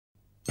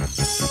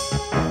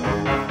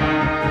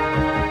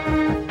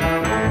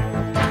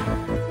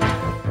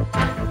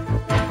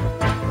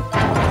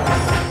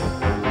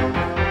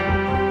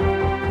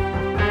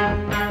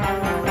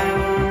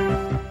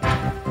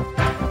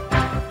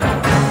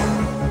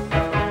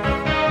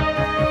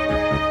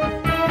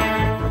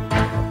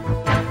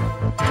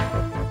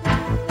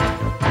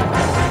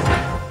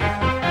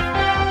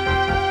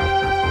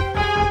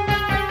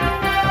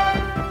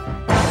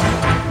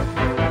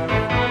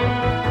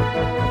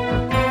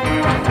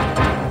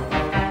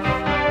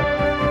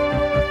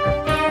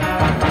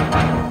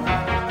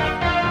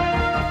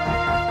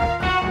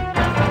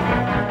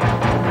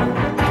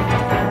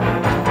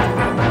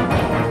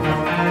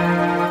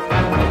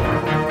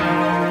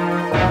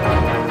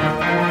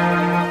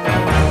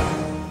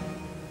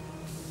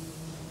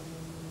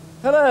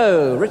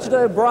Hello, Richard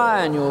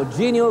O'Brien, your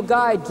genial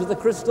guide to the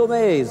Crystal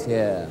Maze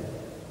here.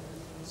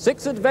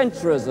 6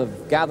 adventurers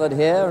have gathered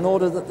here in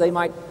order that they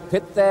might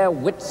pit their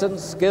wits and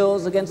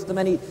skills against the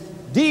many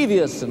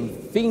devious and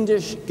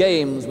fiendish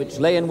games which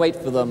lay in wait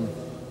for them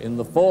in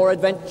the 4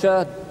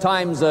 adventure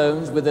time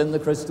zones within the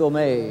Crystal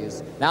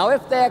Maze. Now,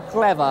 if they're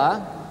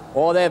clever,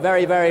 or they're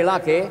very, very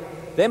lucky,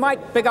 they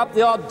might pick up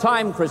the odd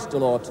time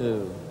crystal or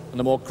two. And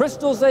the more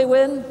crystals they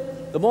win,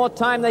 the more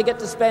time they get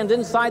to spend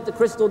inside the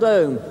Crystal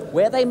Dome,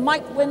 where they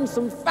might win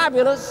some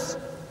fabulous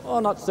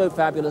or not so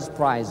fabulous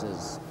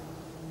prizes.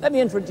 Let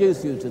me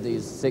introduce you to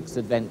these 6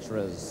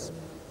 adventurers.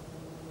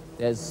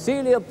 There's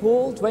Celia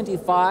Poole,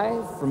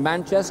 25, from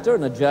Manchester,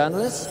 and a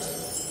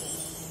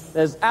journalist.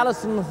 There's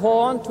Alison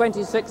Horn,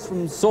 26,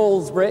 from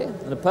Salisbury,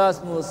 and a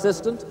personal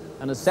assistant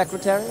and a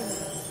secretary.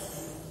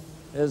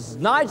 There's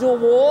Nigel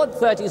Ward,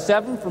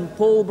 37, from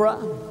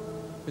Pulborough,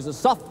 who's a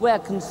software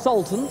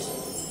consultant.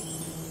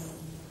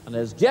 And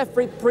there's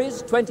Geoffrey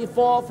Priest,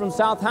 24, from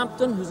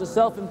Southampton, who's a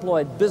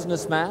self-employed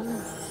businessman.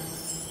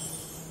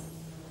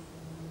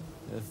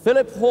 There's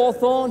Philip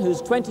Hawthorne,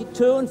 who's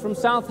 22 and from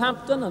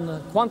Southampton, and a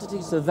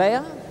quantity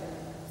surveyor.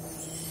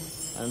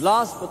 And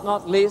last but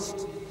not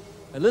least,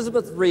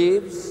 Elizabeth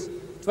Reeves,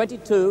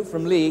 22,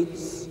 from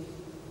Leeds,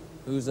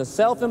 who's a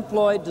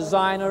self-employed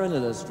designer and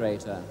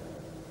illustrator.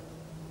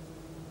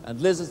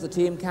 And Liz is the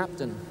team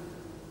captain.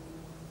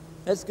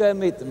 Let's go and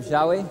meet them,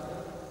 shall we?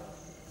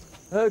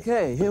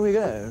 Okay, here we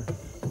go.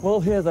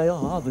 Well, here they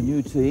are, the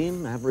new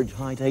team, average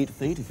height 8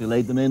 feet. If you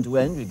laid them end to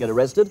end, you'd get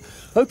arrested.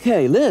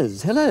 Okay,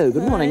 Liz, hello,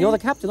 good morning. You're the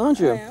captain, aren't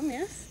you? I am,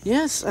 yes.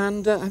 Yes,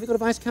 and have you got a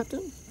vice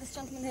captain? This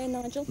gentleman here,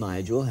 Nigel.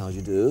 Nigel, how do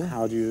you do?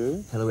 How do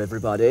you? Hello,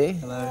 everybody.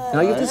 Hello.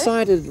 Now, you've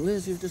decided,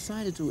 Liz, you've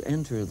decided to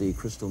enter the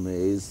Crystal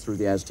Maze through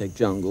the Aztec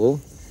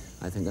jungle.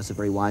 I think that's a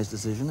very wise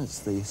decision. It's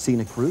the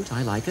scenic route.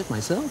 I like it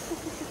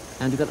myself.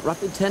 And you've got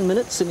roughly 10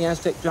 minutes in the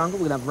Aztec jungle.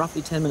 We'll have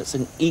roughly 10 minutes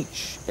in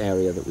each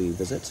area that we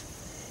visit.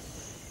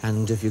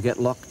 And if you get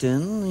locked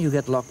in, you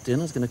get locked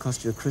in. It's going to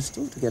cost you a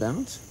crystal to get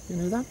out. You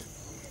know that?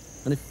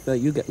 And if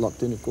you get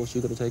locked in, of course,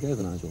 you've got to take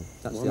over, Nigel.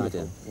 That's Wonderful. the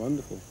idea.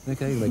 Wonderful.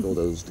 Okay, you make all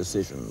those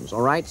decisions.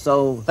 All right,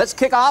 so let's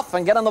kick off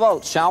and get on the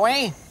boat, shall we?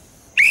 I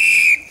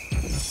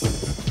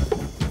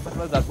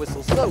blow that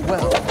whistle so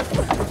well.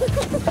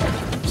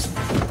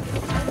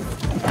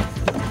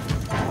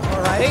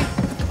 All righty.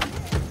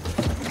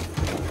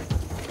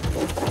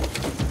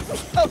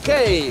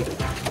 Okay.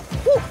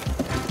 Woo.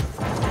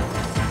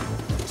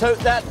 Tote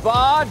that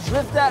barge,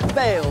 lift that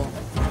bale.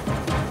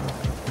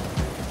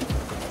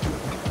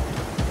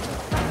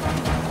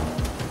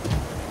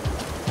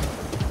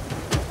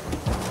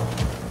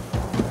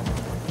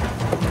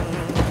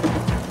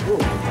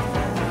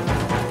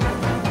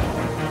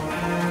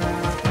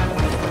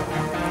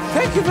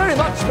 Thank you very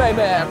much,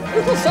 Mayman. A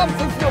little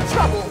something for your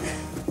trouble.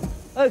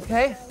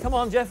 Okay, come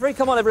on, Geoffrey.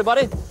 Come on,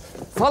 everybody.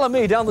 Follow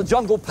me down the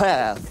jungle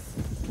path.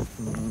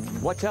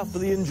 Watch out for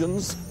the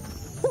engines.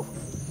 Whew.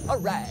 All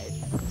right.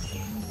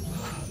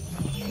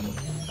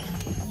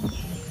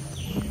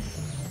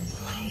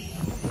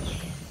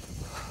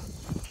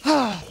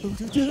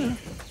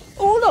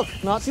 Oh, look,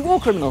 Nazi war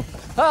criminal.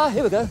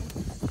 Here we go.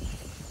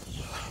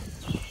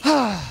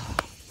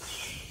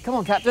 Come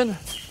on, Captain.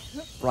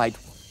 Right.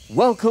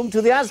 Welcome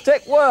to the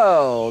Aztec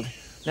world.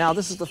 Now,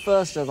 this is the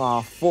first of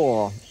our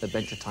 4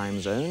 Adventure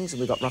Time zones, and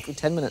we've got roughly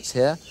 10 minutes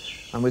here,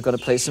 and we've got to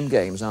play some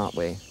games, aren't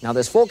we? Now,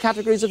 there's 4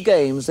 categories of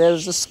games.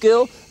 There's a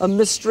skill, a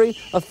mystery,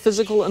 a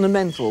physical, and a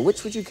mental.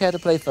 Which would you care to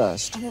play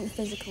first? I want a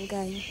physical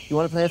game. You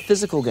want to play a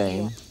physical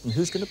game? Yeah. And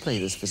who's going to play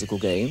this physical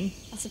game?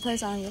 I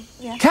suppose I will,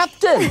 yeah.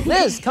 Captain!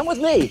 Liz, come with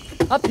me.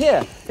 Up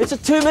here. It's a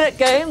 2-minute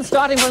game,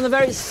 starting from the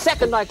very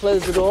second I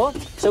close the door.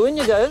 So in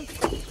you go.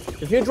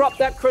 If you drop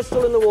that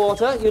crystal in the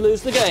water, you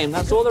lose the game.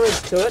 That's all there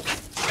is to it.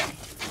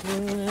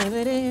 Can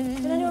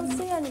anyone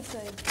see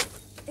anything?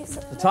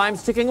 The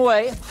time's ticking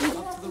away. Up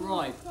to the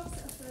right.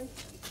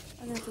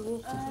 I'm going to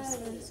walk across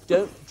this.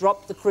 Don't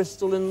drop the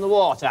crystal in the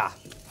water.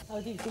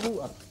 Go,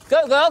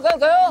 girl, go,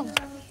 girl.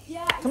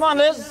 Come on,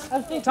 Liz.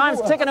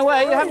 Time's ticking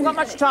away. You haven't got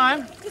much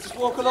time. Just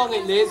walk along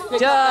it, Liz.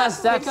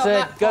 That's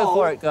it. Go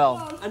for it,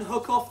 girl. And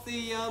hook off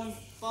the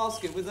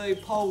basket with the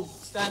pole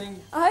standing.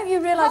 I hope you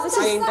realise this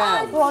is...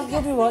 Down. Go on,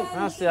 give me one.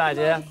 That's the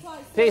idea.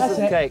 Piece of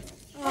cake.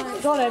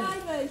 Right, go on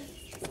then.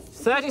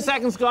 30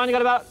 seconds gone. You've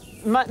got about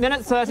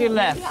minute 30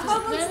 left. To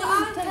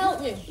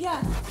help you. Yeah.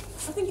 I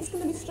think it's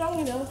going to be strong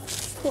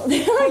enough. Pull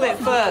it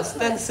first,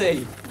 then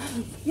see.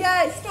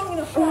 Yeah, it's strong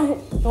enough. Go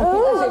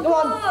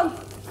on.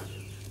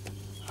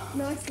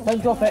 Nice one.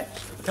 Don't drop it.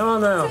 Come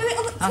on now.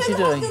 How's she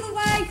Turn it doing? the other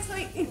way so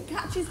it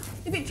catches.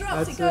 If it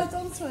drops, it goes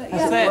onto it.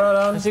 That's Yeah. it. Well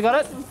done. Has she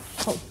got it?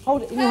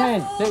 Hold it in your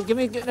hand. Let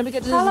me get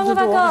to the How long door. have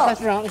I got? Let me catch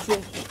her out.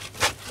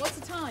 What's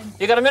the time?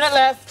 You got a minute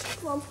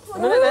left. Come on. A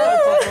minute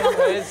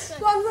left.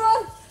 Go on,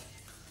 run.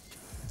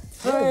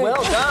 Oh,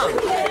 well done.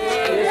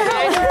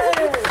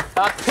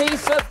 A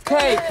piece of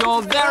cake,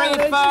 your very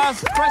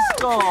first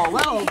crystal.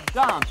 Well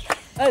done.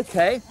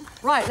 Okay,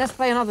 right, let's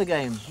play another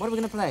game. What are we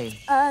going to play?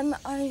 I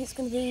think it's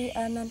going to be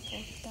a mental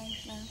game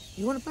now.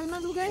 You want to play a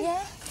mental game?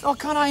 Yeah. Oh,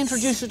 can't I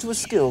introduce you to a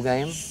skill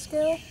game?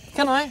 Skill.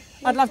 Can I?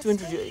 I'd love to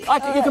introduce you.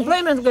 You can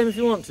play a mental game if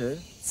you want to.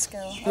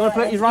 Skill. You want to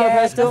play? You'd rather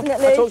play a skill?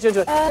 definitely. I'll talk you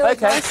into it.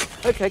 Okay. nice.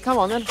 Okay, come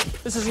on then.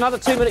 This is another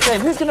 2-minute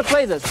game. Who's going to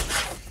play this?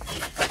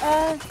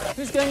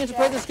 Who's going in to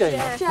play this game? Me,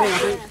 I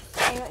think.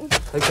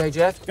 Okay,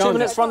 Jeff. 2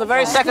 minutes from the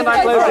very second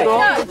I close the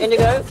door. In you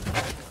go.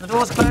 The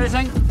door's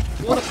closing.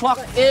 The clock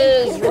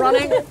is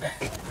running.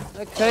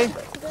 Okay.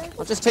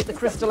 I'll just take the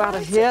crystal out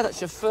of here. That's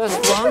your first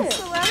one.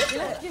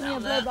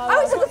 Oh,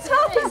 it's at the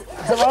top. It's at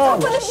the top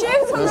of the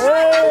shoes. 5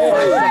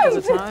 seconds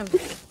of time.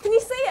 Can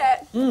you see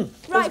it?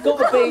 Right, got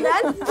to put be-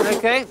 that on then.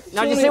 Okay.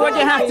 Now you see what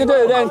you have to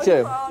do, don't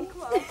you? Come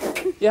on.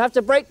 You have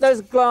to break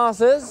those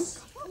glasses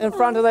in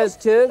front of those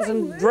tubes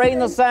and drain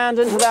the sand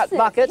into that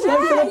bucket.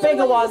 Go for the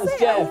bigger ones,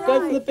 Jeff.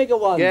 Go for the bigger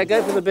ones. Yeah,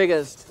 go for the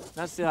biggest.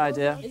 That's the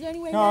idea.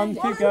 Come on,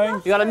 keep going.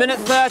 You got a minute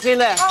 30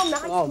 left. Oh,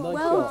 nice.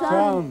 Well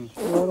done.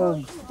 Come. Well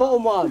done.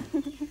 Bottom one.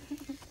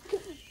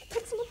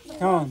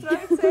 Come on. Throw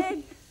it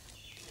in.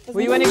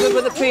 Were you any good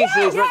with the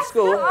pieces at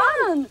school?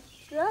 Come on.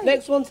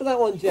 Next one to that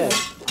one, Jeff.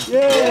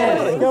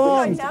 Yeah. Go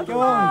on. Go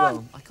on.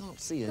 Well, I can't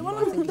see him. The but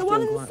I think he's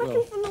one in doing the quite second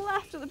well. from the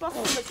left at the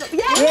bottom. Yes!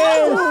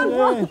 Yes, Come on,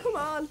 yeah. come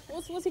on.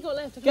 What's he got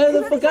left?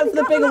 Go for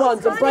the bigger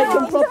ones and break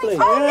them properly.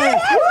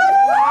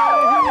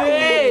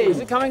 Hey, is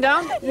it coming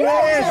down?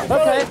 Yes.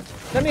 Okay.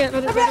 Let it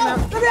break them out.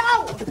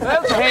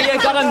 Okay,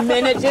 you've got a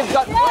minute. You've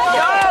got.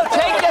 No,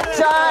 take your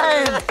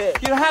time.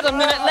 You had a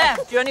minute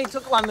left. You only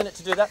took 1 minute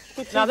to do that.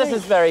 Now this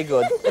is very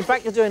good. In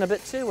fact, you're doing a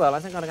bit too well. I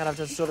think I'm going to have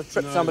to sort of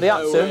trip somebody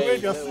up soon.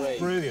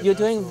 Brilliant. You're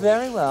doing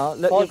very well.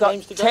 Look, 5 you've got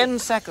games to go. 10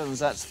 seconds.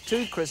 That's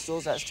 2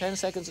 crystals. That's 10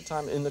 seconds of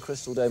time in the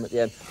crystal dome at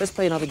the end. Let's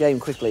play another game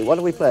quickly. What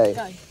do we play?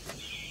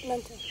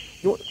 Mental.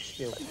 You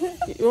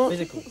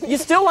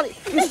still want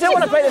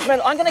to play this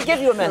mental? I'm going to give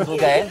you a mental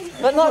game,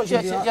 but not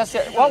just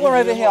yet. While we're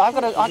over here, I've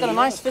got a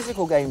nice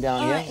physical game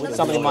down here, which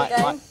somebody might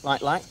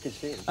like,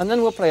 and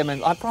then we'll play a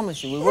mental. I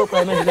promise you, we will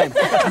play a mental game.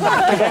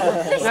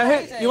 Okay. Now,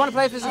 you want to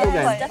play a physical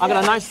game? I've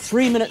got a nice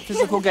 3-minute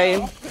physical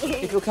game.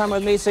 If you'll come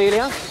with me,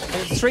 Celia. And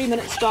it's 3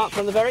 minutes start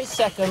from the very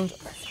second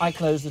I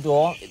close the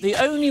door. The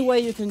only way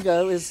you can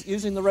go is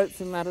using the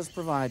ropes and ladders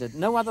provided.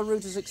 No other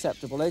route is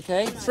acceptable.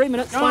 Okay? 3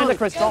 minutes. Find the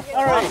crystal.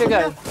 All right, off you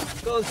go.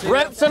 Go on, Celia.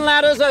 Ropes and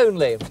ladders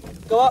only.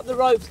 Go up the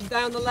ropes and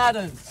down the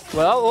ladders.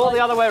 Well, all the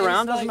other way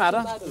around, doesn't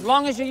matter. As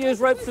long as you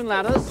use ropes and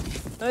ladders.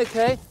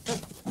 Okay.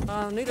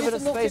 I need a bit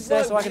of space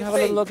there so I can have a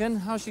little look in.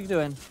 How's she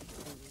doing?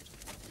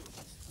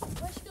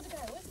 Where's she got to go?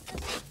 Where's the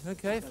crystal?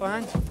 Okay,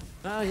 fine.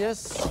 Ah,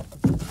 yes.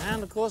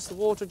 And, of course, the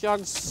water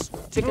jug's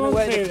ticking Come on,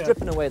 away, Celia.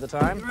 dripping away the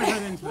time.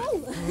 Head into it.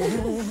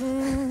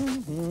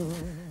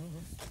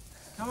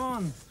 Come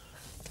on.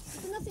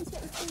 There's nothing to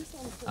get the crystal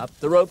on. Up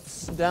the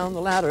ropes and down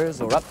the ladders,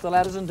 or up the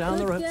ladders and down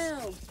the ropes.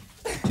 Down.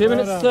 2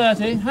 minutes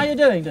 30. How you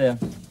doing, dear?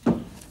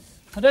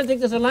 I don't think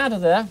there's a ladder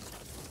there.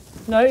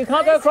 No, you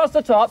can't go across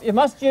the top. You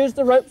must use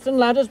the ropes and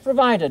ladders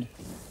provided.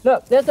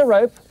 Look, there's the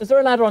rope. Is there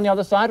a ladder on the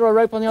other side or a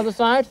rope on the other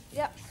side?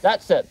 Yep.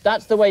 That's it.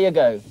 That's the way you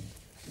go.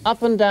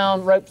 Up and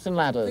down ropes and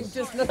ladders.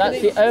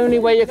 That's the only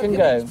way you can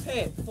go.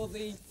 Pit for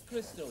the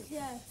crystal.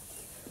 Yeah.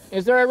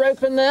 Is there a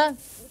rope in there? We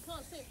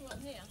can't see it from up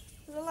here.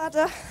 There's a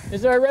ladder.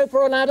 Is there a rope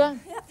or a ladder?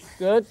 Yep.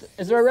 Good.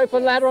 Is there a rope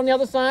and ladder on the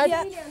other side?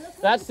 Yeah.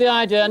 That's the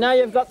idea. Now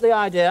you've got the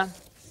idea.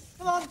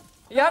 Come on.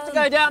 You have to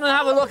go down and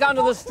have a look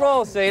under the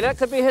straw, see? That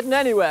could be hidden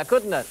anywhere,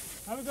 couldn't it?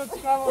 Have a good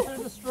scramble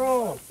through the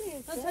straw.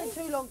 Don't take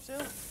too long, Sue.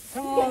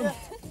 Come on.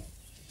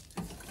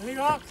 Any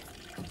luck?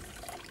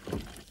 We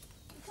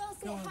can't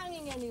see it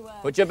hanging anywhere.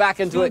 Put your back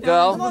into it,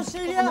 girl. Come on,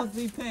 Celia. Of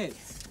the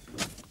pits.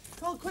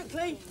 Come on,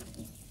 quickly.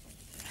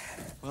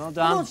 Well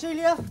done.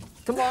 Celia.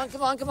 Come on,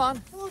 come on, come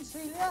on. Come on,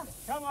 Celia.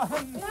 Come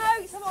on. No,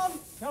 come on.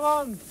 Come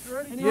on.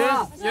 Ready?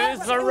 Use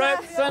the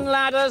ropes and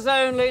ladders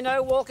only.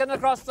 No walking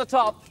across the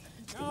top.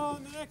 Come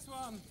on, the next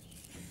one.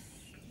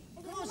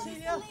 Come on,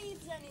 Celia.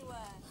 Leaves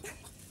anywhere.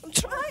 I'm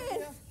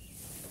trying.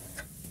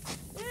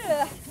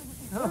 Yeah.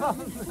 Come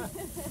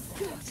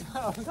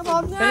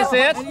on now. Can you see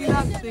it? Any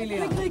luck,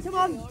 Celia? Quickly, come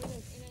on.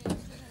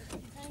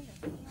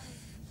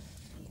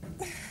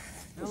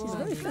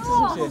 Throw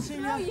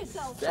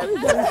yourself. There's a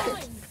time.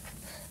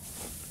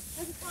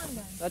 There's a time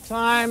going. The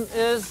time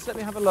is, let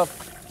me have a look.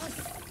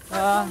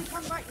 Come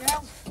back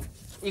now.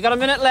 You got a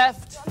minute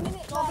left.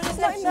 It's not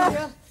in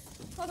there.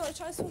 Hold on,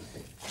 try some.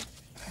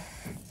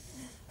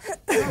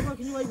 start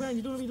working your way round.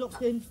 You don't want to be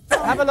locked in.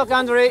 Have a look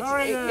under each.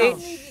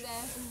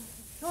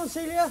 Come on,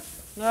 Celia.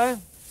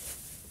 No.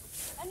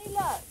 Any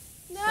luck?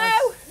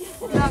 No!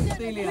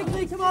 Celia.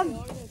 Quickly, come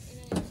on.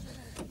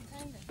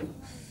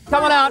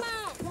 Come on out.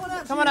 Come on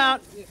out. Come on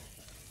out.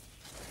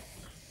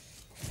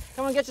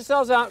 Come on, get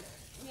yourselves out.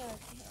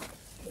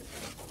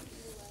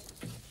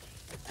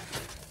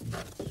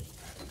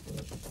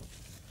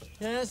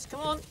 Yes, come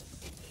on.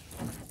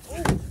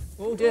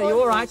 Oh dear, you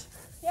all right?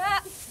 Yeah.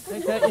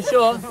 Okay, you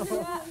sure?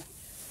 Yeah.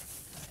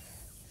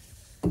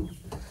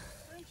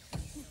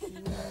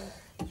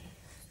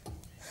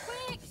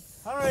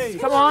 Hurry.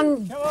 Come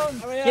on. Come on.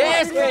 Hurry up.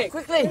 Yes,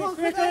 quickly. Come on,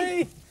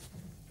 quickly.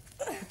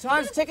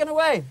 Time's ticking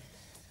away.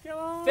 Come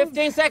on.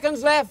 15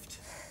 seconds left.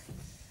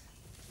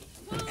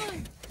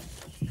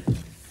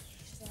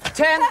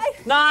 10,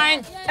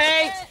 9,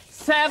 8,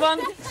 7,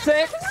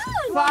 6,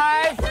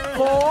 5,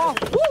 4.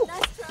 Woo.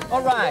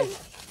 All right.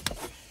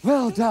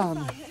 Well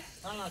done.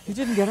 You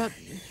didn't get it.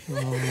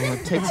 Oh,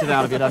 it takes it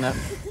out of you, doesn't it?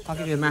 I'll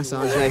give you a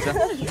massage later.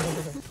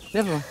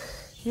 Never mind.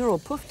 You're all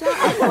puffed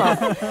out.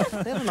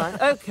 Well, never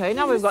mind. Okay,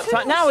 now we've got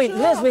time. Now,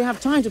 Liz, we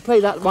have time to play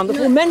that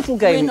wonderful mental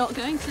game. We're not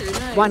going to, no.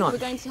 Why not? We're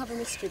going to have a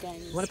mystery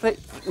game. You want to play?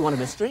 You want a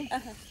mystery?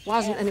 Why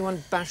hasn't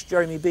anyone bashed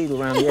Jeremy Beadle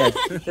around the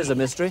head? There's a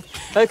mystery.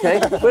 Okay,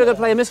 we're going to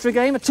play a mystery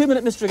game, a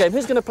 2-minute mystery game.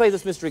 Who's going to play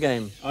this mystery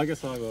game? I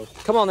guess I will.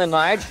 Come on then,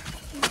 Nige.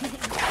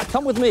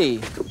 Come with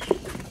me.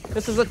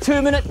 This is a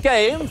 2-minute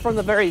game from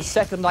the very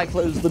second I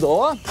close the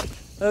door.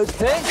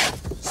 Okay,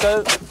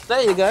 so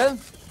there you go.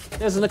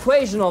 There's an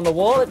equation on the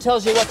wall that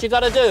tells you what you got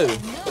to do,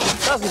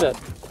 doesn't it?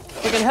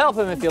 You can help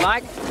him if you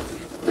like.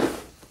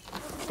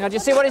 Now, do you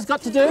see what he's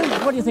got to do?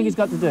 What do you think he's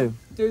got to do?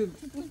 Do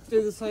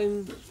the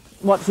same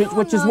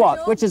Which is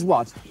what? Which is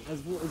what?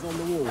 as what is on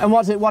the wall. And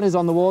what is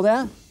on the wall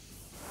there?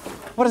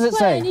 What does it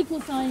Square and say?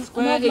 equal sign.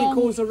 Square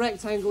equals a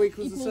rectangle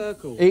equals a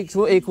circle.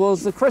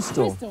 Equals the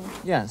crystal. Crystal.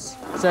 Yes.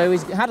 So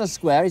he's had a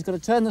square. He's got to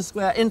turn the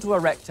square into a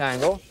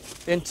rectangle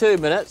in 2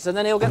 minutes, and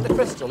then he'll get the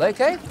crystal.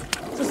 Okay?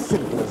 It's as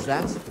simple as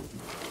that.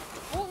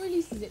 What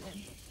releases it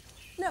then?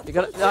 No. You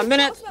got a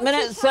minute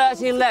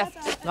 30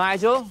 left.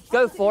 Nigel,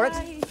 go for it.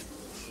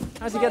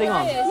 How's he getting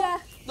on? Yeah.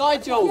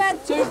 Nigel, Yeah.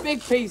 2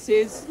 big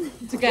pieces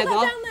together.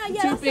 Put that down there,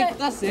 yeah, 2 that's big, it.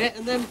 that's it,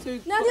 and then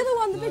 2... Now the other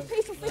one, the big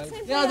piece will fit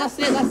in. Yeah, that's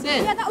it, that's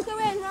it. Yeah, that'll go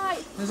in,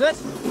 right. Is it?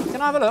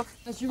 Can I have a look?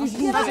 That's your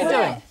original Yeah, How's he that's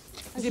doing?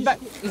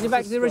 it. Is he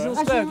back to the original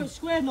That's square? your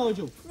square,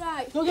 Nigel.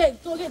 Right. Got to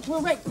get to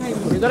a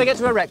rectangle. You've got to get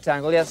to a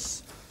rectangle,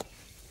 yes.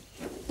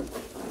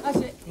 That's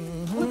it.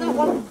 Put that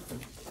one.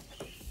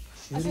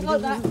 That's it,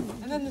 like that.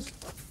 And then the...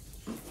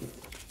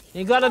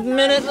 You got a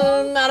minute,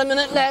 about a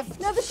minute left.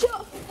 Now the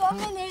shot, 4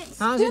 minutes.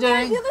 How's he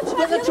doing?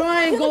 Put the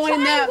triangle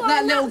in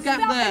that little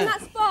gap there. In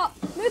that spot.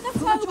 Move that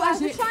over, That's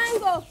the it.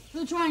 triangle.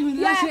 Put the triangle in.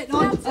 Yeah, That's it, now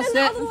Nigel. turn That's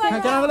that it. other way Can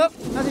I have a look?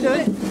 How's he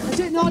doing? That's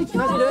it, Nigel.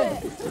 How's he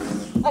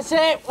doing? That's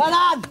it. Well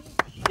done.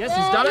 Yes,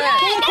 he's done it.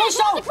 The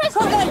crystal!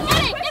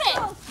 Get it!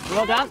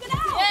 Well done.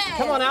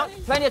 Come on out.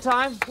 Plenty of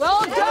time.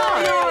 Well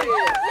done.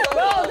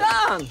 Well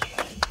done.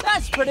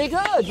 That's pretty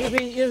good. You've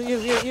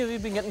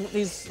been getting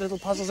these little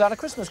puzzles out of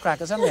Christmas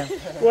crackers, haven't you?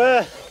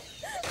 Well,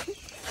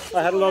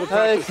 I had a lot of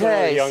practice when I was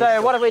Okay, young.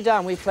 so what have we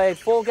done? We've played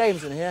 4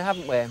 games in here,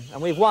 haven't we?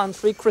 And we've won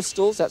 3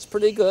 crystals. That's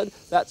pretty good.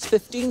 That's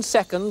 15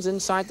 seconds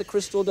inside the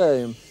crystal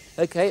dome.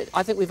 Okay,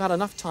 I think we've had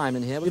enough time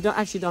in here. We've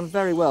actually done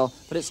very well,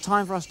 but it's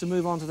time for us to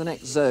move on to the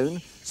next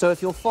zone. So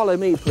if you'll follow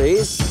me,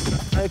 please.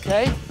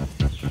 Okay,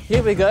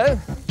 here we go.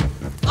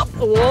 Up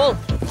the wall.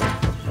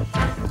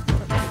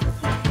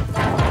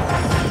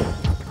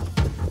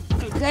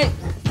 Okay.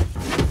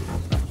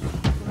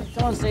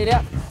 Come on, Celia.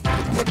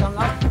 Here we come,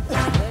 love.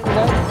 There we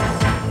go.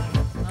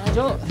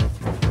 Nigel.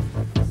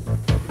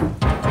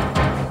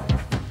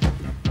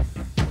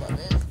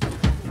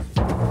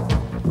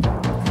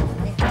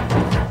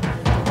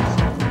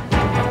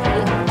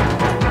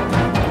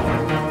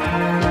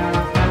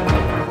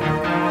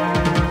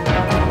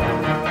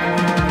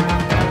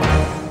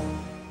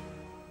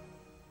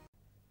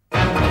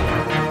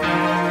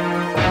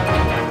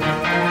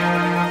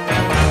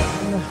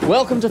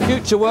 Welcome to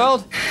Future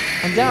World,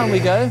 and down we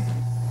go.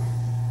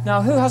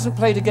 Now, who hasn't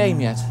played a game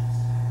yet?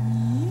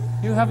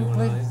 You haven't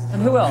played,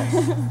 and who else?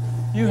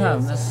 You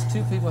haven't. There's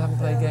 2 people who haven't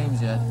played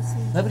games yet.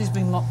 Nobody's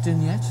been locked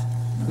in yet.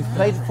 We've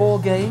played 4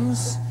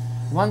 games,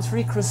 won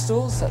 3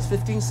 crystals. That's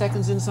 15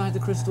 seconds inside the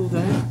crystal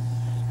dome.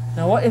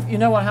 Now, what if you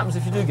know what happens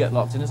if you do get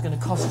locked in? It's going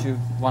to cost you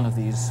one of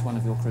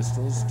your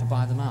crystals to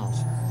buy them out.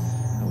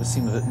 It would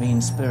seem a bit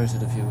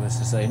mean-spirited if you were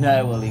to say,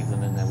 no, we'll leave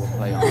them in there, we'll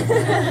play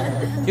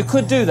on. You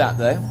could do that,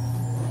 though.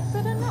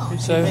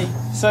 So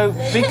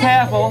be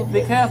careful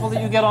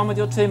that you get on with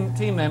your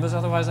team members,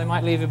 otherwise they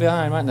might leave you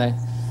behind, won't they?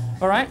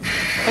 All right?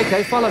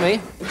 Okay, follow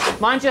me.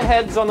 Mind your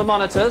heads on the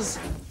monitors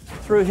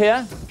through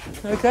here,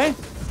 okay?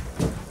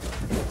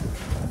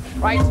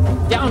 Right,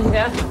 down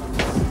here.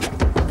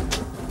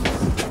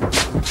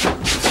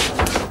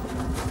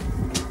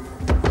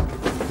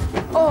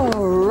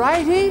 All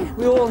righty,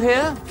 we all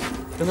here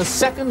in the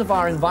second of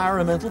our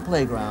environmental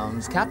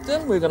playgrounds.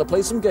 Captain, we're going to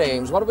play some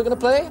games. What are we going to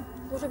play?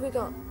 What have we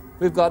got?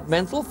 We've got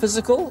mental,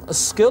 physical, a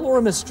skill or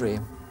a mystery.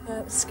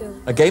 Skill.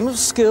 A game of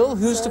skill?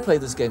 Who's to play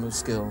this game of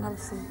skill?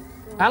 Alison.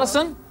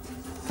 Alison?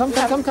 Come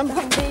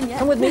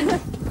with me.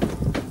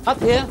 Up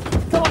here.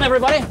 Come on,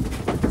 everybody.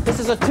 This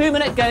is a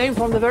 2-minute game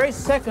from the very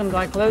second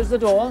I close the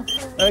door.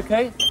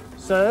 Okay,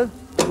 so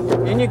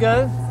in you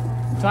go.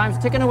 Time's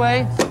ticking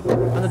away,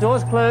 and the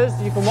door's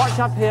closed. You can watch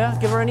up here.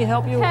 Give her any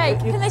help you Okay,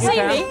 you can they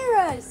see me?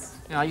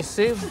 Now, you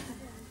see?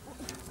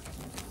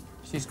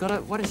 She's got a...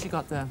 What has she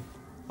got there?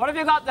 What have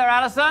you got there,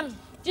 Alison?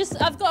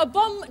 I've got a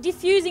bomb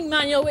defusing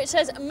manual which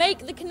says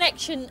make the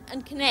connection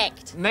and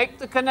connect. Make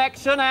the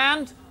connection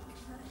and...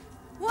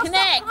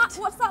 Connect.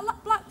 What's that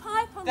black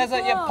pipe on There's the a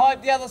floor? your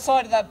pipe the other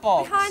side of that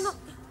box.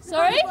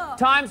 Sorry?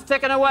 Time's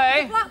ticking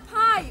away. Black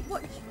pipe.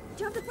 What? Do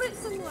you have to put it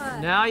somewhere?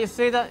 Now you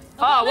see that...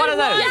 Oh, what are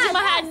those? Wires in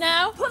my hand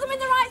now. Put them in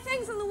the right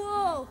things on the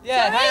wall.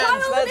 Yeah, Try hands. all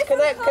the Let's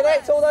different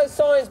connect all colours. those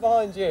signs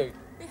behind you.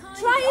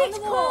 Try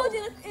each chord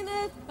in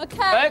a...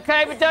 Okay.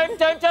 Okay, but don't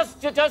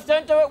just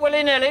don't do it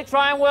willy-nilly.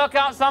 Try and work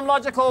out some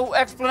logical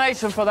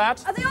explanation for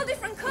that. Are they all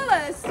different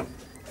colours?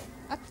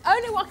 I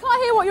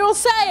can't hear what you're all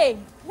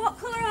saying. What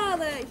colour are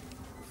they?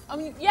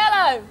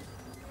 Yellow.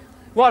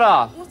 What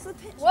are? What's the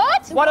picture?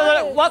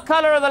 What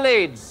colour are the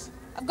leads?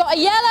 I've got a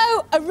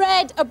yellow, a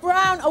red, a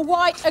brown, a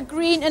white, a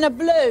green, and a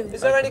blue.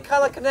 Is there any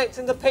colour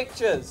connecting the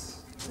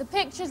pictures? The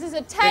pictures is a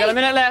You got a tape,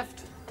 minute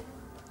left.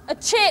 a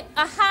chip,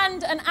 a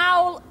hand, an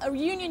owl, a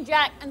Union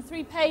Jack, and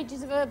 3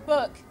 pages of a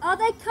book. Are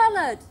they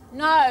coloured?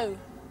 No.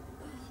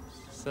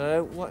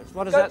 So what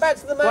does Go that back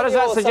to the what does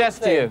manual that or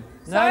suggest to you?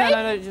 Sorry?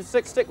 No. Just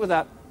stick with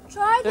that.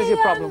 Try There's your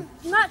problem.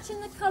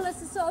 matching the colours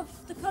to sort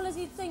of the colours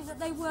you'd think that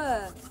they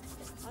were.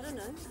 I don't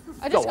know.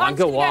 I'm Go just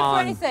going on.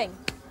 for anything.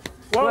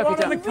 What Work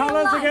it are the out.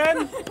 colours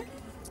again?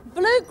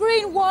 Blue,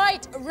 green,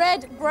 white,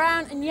 red,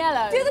 brown, and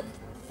yellow. Do the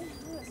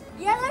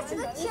yellow to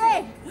the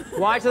chip.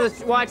 Why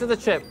to the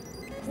chip?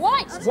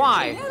 White.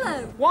 Why?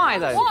 Yellow. Why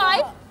though?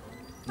 Why?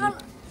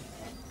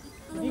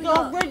 You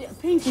got a red,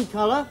 pinky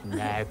colour.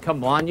 No,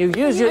 come on. You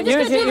use your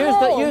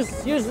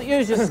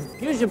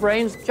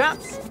brains,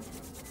 chaps.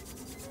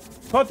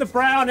 Put the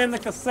brown in the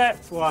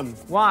cassette one.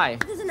 Why?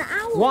 There's an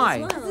owl Why?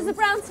 as well. There's a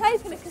brown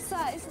tape in a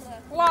cassette, isn't there?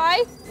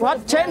 Why?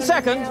 What? 10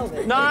 seconds.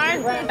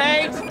 9,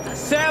 8,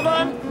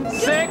 7,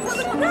 6, 5,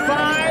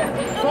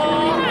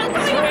 4,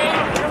 3,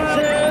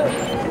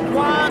 2,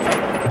 1.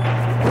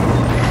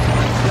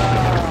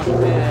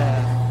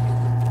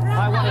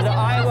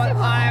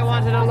 I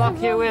wanted to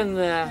lock you in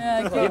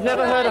there. You've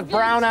never heard of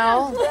brown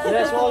owl?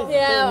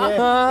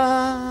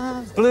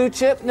 Yeah. Blue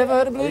chip? Never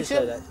heard of blue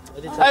chip?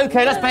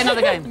 Okay, let's play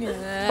another game.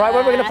 Right,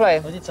 what are we going to play?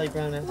 I did say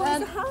brown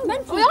owl.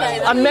 Mental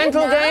game. A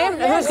mental game?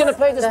 Who's going to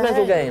play this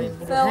mental game?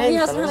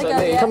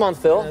 Come on,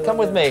 Phil. Come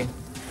with me.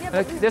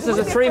 This is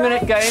a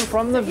 3-minute game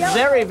from the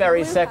very,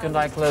 very second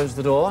I close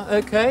the door.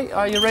 Okay,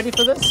 are you ready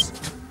for this?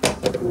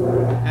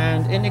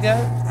 And in you go.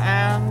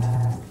 And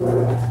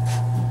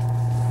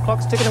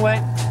clock's ticking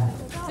away.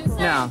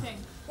 Now,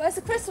 Where's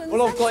the crystal in the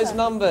All I've got is centre?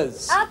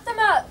 numbers. Add them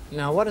up.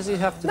 now, what does he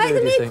have to Make do?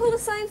 them Do you think? equal the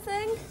same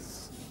thing.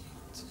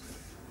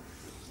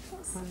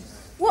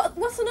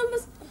 What's the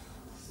numbers?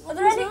 Are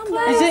there any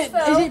clues?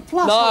 Is it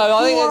plus? No, like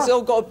I think four? it's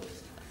all got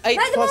 8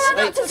 Make them all plus add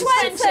 8 up to is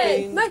 20.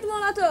 16. Make them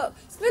all add up.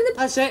 Spin the...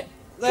 That's it.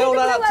 They all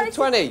Keep add it up to away.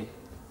 20.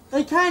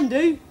 They can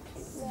do.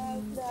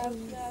 No.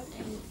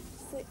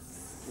 6.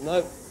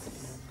 No.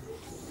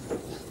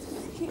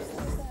 Keep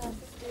those there.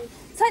 15.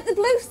 Take the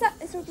blue step.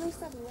 Is there a blue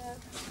 7 there?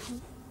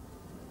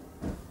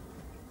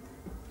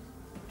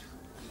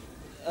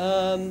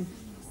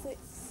 6.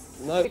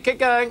 No. Keep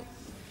going.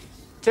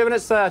 2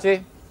 minutes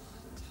 30.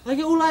 They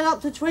get all add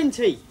up to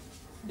 20.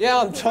 Yeah,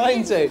 I'm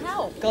trying to.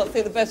 Help. Can't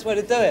think the best way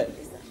to do it.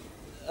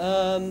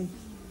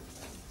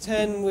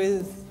 10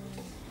 with...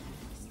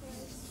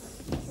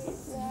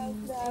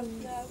 No.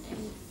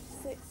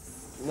 6.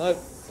 No.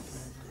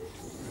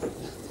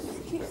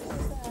 Keep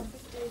those there.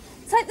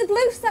 15. Take the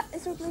blue step.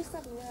 Is there a blue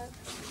 7 there?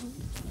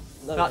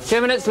 No. Got 2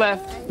 minutes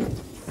left.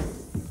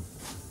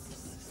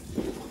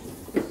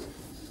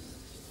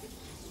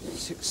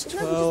 6, Keep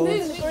 12. the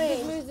green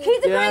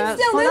Yeah.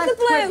 still. Well, Move the that's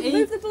blue. 20.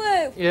 Move the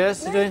blue.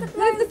 Yes, you do.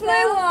 Move the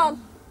blue one.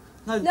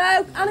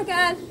 No, and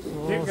again.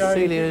 Oh,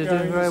 Celia is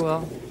doing very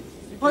well.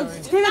 But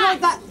do it like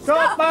that.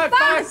 Drop back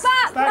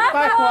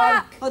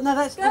one. But no,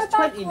 that's Go back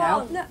 20 now.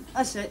 one. No,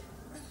 That's it.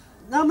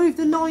 Now move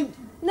the 9.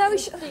 no, we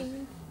should.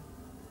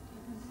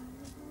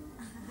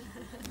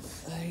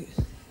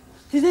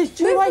 Because there's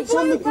 2 Move the 8s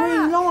on the blue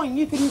green back. line.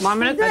 You can. 1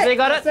 minute. Has he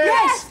got it?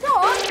 Yes, go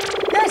on.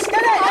 Yes,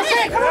 get it. That's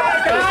it. Come on.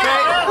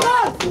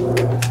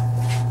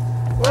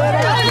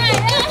 Okay.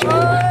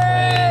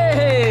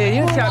 Hey,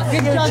 you chaps, you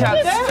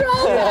chaps.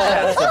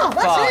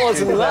 That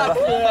wasn't luck.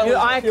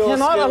 I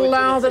cannot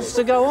allow this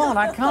to go on.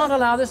 I can't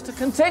allow this to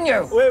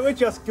continue. We're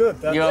just good.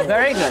 That's You're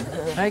very good.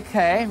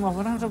 Okay, well,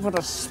 we'll have to put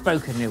a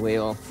spoke in your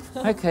wheel.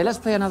 Okay, let's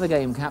play another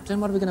game, Captain.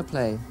 What are we going to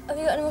play? Have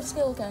you got any more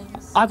skill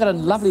games? I've got a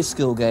lovely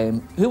skill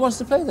game. Who wants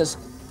to play this?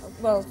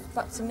 Well,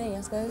 back to me,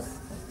 I suppose.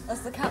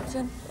 As the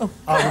captain.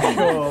 I'm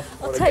sure.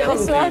 I'll take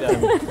this one.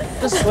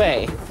 This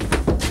way.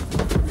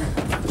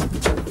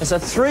 It's a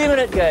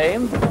 3-minute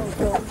game.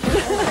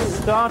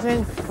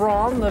 starting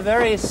from the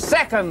very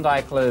second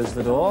I close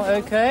the door,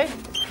 okay?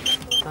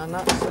 And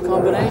that's the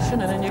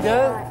combination, and in you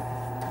go.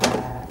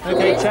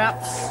 Okay,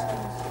 chaps.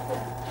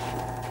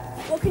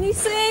 What can you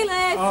see,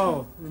 Liz?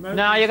 Oh.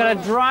 Now you're going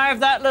to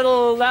drive that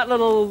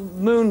little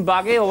moon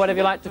buggy, or whatever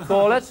you like to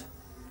call it,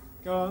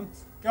 Go on.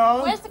 Go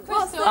on. Where's the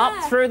crystal?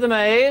 up through the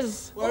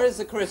maze. Where is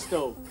the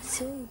crystal?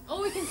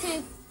 All we can see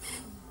is...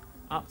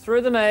 Up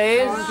through the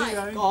maze. Keep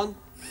going. Go on.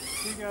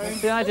 Keep going.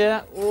 That's the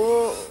idea.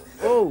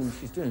 Oh,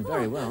 she's doing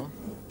very well.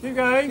 Keep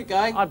going. Keep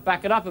going. I'd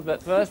back it up a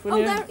bit first,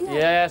 wouldn't Oh, you? there-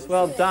 yeah. Yes,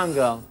 well done,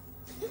 girl.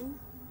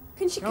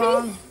 Can she? Come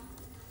on.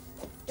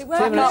 It 2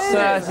 won't minutes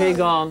move. 30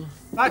 gone.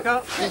 Back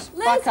up. Liz,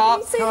 Back up. can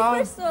you see Come the on.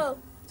 crystal?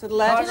 To the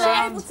left.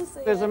 Are you able to see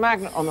There's it? a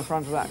magnet on the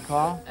front of that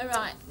car. All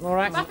right. All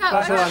right, Back up,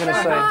 that's all back I'm going to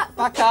up, say. Back.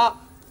 Back up.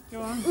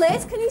 Go on.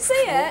 Liz, can you see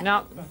it?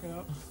 Now, Back it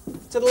up.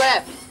 To the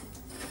left.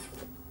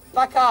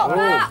 Back up.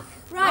 Back.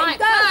 Right, Right,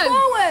 go go.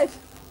 forward.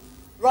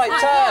 Right,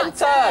 Back,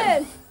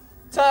 turn.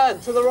 Turn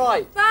to the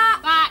right.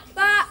 Back. Back.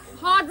 Back.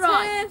 Hard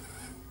right. Turn.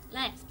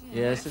 Left.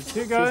 yes, she's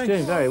Keep going.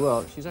 doing very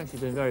well. She's actually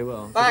doing very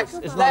well. Back.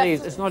 It's not left.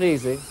 easy. It's not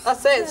easy.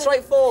 That's it.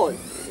 Straight forward.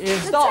 Turn.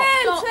 Stop.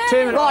 2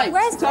 minutes. Right.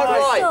 Where's the Turn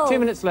right. crystal? 2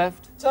 minutes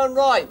left. Turn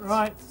right.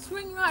 Right.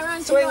 Swing right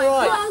round to Swing right.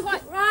 right. Go on,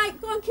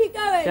 right, go on, keep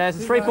going. Yeah,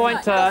 it's a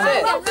 3-point turn. That's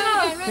it. Well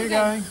done. Keep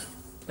going.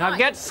 Now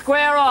get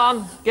square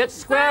on. Get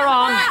square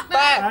on.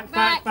 Back.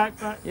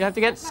 Back. You have to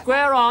get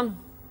square on.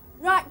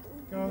 Right,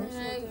 Go on.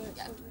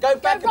 Go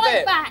back a right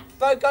bit. back.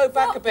 Go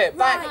back a bit.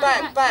 Back.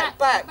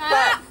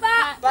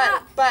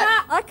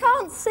 back. I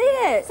can't see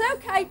it. It's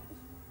okay.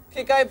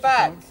 Keep going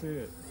back. See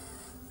it.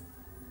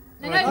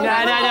 No, No,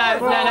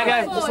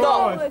 go.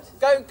 Stop.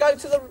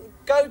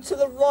 Go to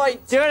the right.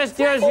 Do it as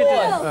you do.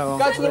 Oh,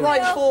 Go to the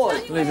right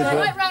forward. leave it to her.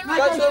 Right round, right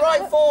Go to the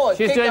right forward.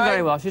 She's Keep doing going.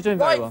 very well. She's doing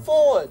very Right well.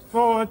 forward.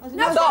 Forward.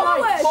 No, Stop.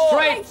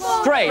 forward.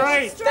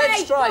 Straight. Dead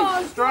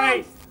straight.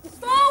 Straight.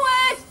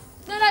 Forward.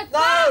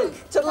 No.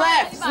 To the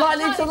left.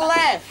 Slightly to the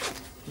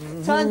left.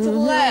 Turn to the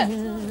left.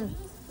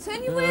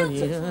 Turn your wheel.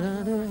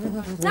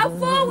 Now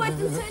forward and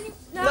turn your...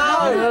 No.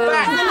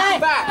 Back.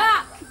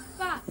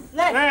 Back.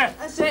 Left.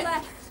 That's it.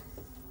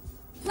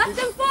 Left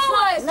and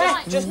forward.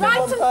 Just Right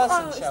one and person,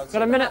 forward. Chelsea.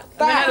 Got a minute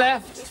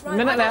left. A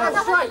minute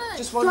left.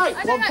 Just one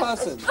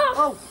person.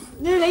 Oh,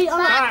 nearly.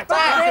 Back.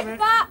 Back.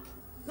 Back.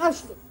 No,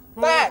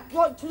 Back.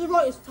 right to the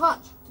right is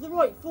touch. To the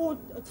right, forward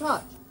a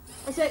touch.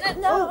 I said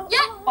No. Yeah.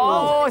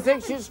 Oh, I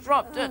think she's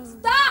dropped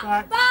it.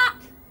 Back. Back.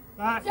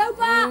 Back. Go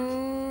back.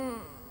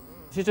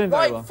 She's doing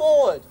very Right well.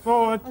 forward.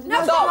 Forward.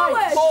 No, Stop.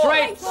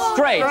 forward.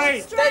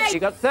 Straight. Straight. You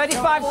got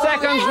 35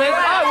 seconds, Liz.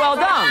 Oh, well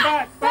done.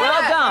 Back.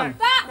 Well done.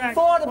 Back.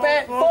 Forward a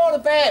bit. Forward a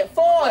bit.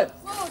 Forward.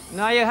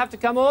 Now you have to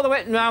come all the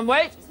way. Now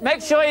wait.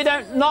 Make sure you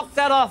don't knock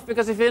that off,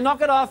 because if you knock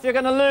it off, you're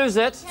going to lose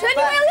it. Turn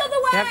your wheel the other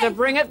way. You have to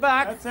bring it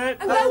back. That's it.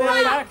 And That's go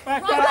it. back.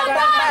 Back.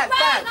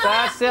 Back.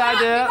 That's the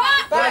idea.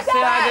 That's the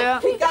back. idea.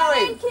 Keep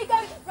going. Keep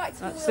going. Right.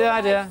 That's the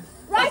idea.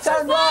 Right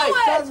Turn and right.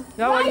 forward. Turn.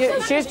 No,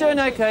 well, she's doing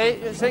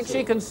okay. I think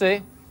she can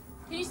see.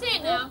 Can you see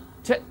it now?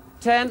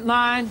 10,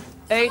 9,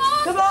 8,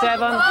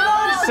 7,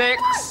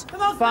 6,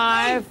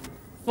 5,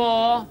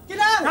 4, 3,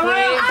 2.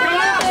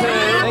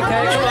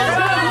 Okay, come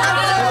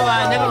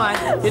on. Never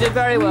mind. You did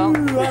very well.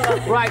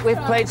 Right, we've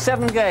played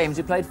 7 games.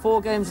 You played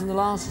 4 games in the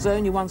last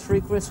zone. You won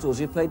 3 crystals.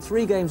 You played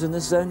 3 games in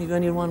this zone. You've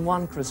only won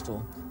 1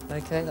 crystal.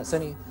 Okay, that's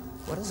only...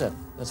 What is it?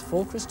 That's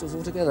 4 crystals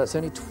altogether. That's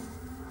only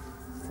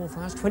 4,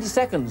 5, 20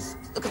 seconds.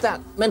 Look at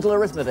that mental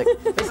arithmetic.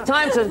 It's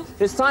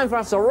time for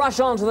us to rush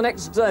on to the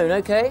next zone,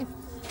 okay?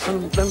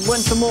 And win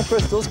some more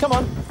crystals. Come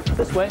on,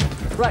 this way.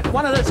 Right,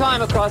 one at a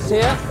time across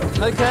here.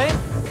 Okay.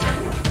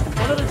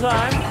 One at a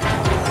time.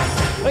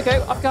 Okay,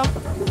 up come.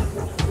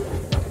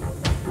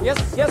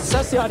 Yes,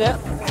 that's the idea.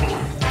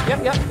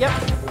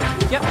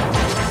 Yep.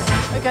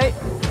 Okay.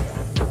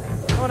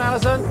 Come on,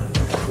 Alison.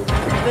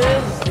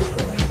 Liz.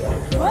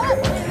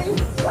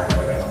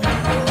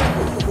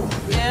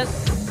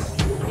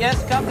 Yes,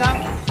 come.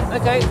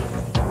 Okay.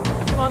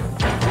 Come on.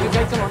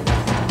 Okay, come on.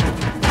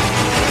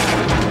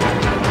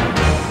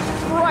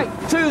 Right,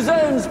 2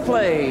 zones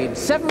played,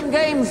 7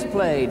 games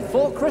played,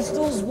 4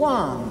 crystals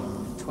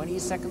won. 20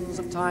 seconds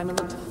of time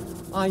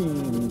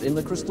in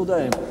the crystal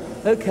dome.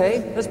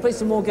 Okay, let's play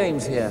some more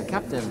games here.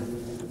 Captain,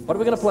 what are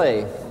we going to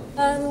play?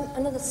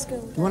 Another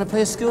skill. You want to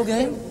play a skill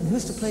game?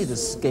 Who's to play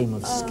this game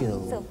of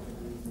skill? Phil.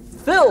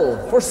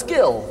 Phil, for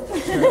skill.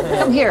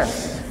 Come here.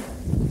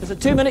 It's a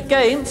 2-minute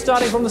game,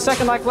 starting from the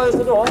second I close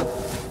the door.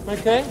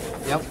 Okay?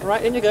 Yep.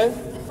 Right, in you go.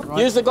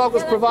 Use the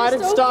goggles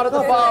provided, start at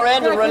the far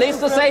end, and release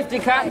the safety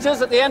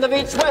catches at the end of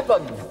each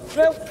weapon.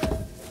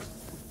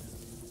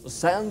 The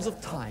sands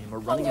of time are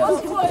running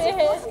out.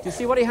 Do you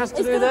see what he has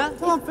to do there?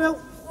 Come on, Phil.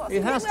 He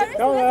has to...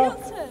 Go on.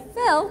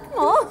 Phil, come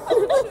on.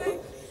 I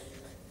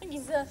think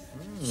he's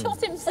shot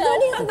himself.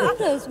 Phil,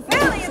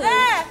 you're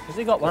there. Has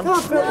he got one? Come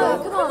on, Phil. Come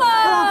on.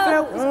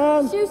 Come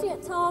on, Phil. Shooting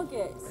at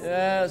targets.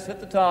 Yes, hit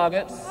the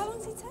targets. How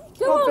long's he take?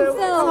 Come on, Phil.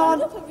 Come on.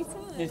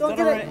 He's got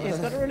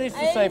to release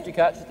the safety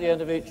catch at the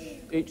end of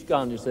each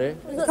gun, you see.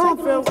 Come on,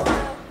 Phil.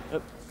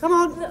 Come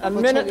on. A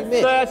minute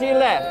 30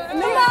 left.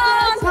 Come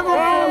on! Come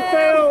on,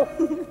 Phil.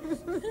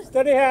 Phil!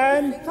 Steady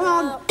hand. Come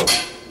on.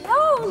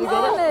 Oh,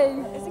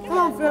 really? Come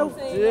on, Phil.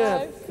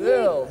 Yeah,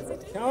 Phil.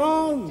 Come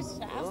on.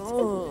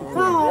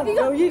 Come on,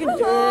 Phil. You can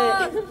do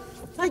it.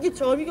 Take your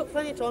time. You've got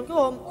plenty of time. Go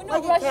on. We're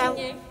not Make it count.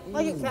 rushing you.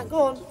 Make it count. Go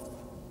on.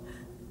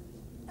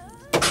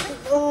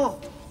 Oh,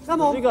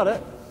 come on. You got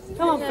it?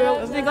 Come on, Phil.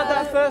 Hasn't he got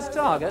that first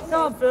target?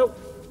 Come on, Phil.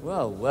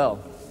 Well, well.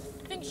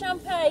 Think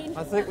champagne.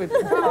 I think we.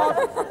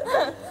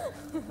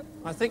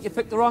 I think you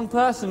picked the wrong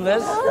person,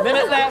 Liz. A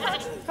minute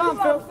left. Come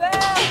on, Phil.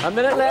 A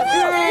minute left.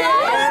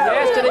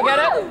 Yes, did he get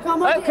it?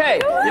 Come on. Okay,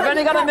 you've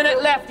only got a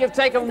minute left. You've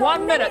taken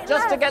 1 minute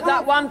just to get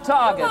that one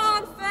target.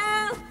 Come on,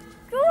 Phil.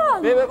 Go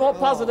on. Be a bit more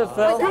positive,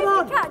 Phil. Come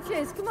on.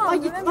 Catches. Come on.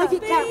 Make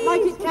it count.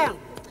 Make it count.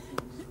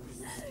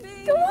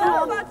 Go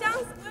on.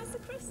 Where's the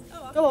crystal?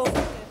 Oh, Go on.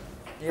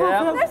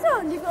 Yeah. Press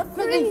on. You've got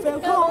Quickly, 3. Phil.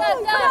 Come on,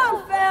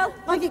 Phil.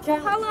 Make it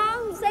count. How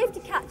long? Safety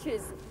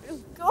catches.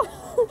 Go on.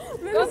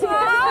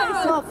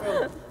 Come on,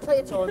 Phil.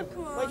 Take your time.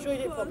 Make sure you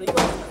do it properly. Go on.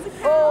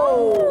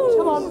 Oh!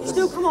 Come on.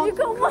 Still come on. You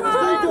got one.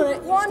 Still do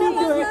it. One Still of do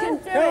us. You it. can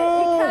do it. You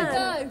can.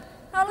 Go.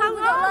 How long?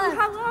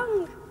 How long?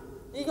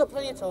 You got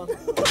plenty of time. Make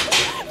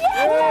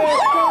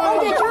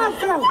it count,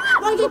 Phil.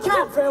 Make it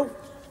count, Phil.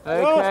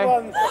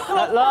 Okay.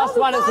 That last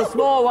one is a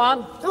small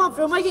one. Come on,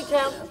 Phil. Make it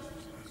count.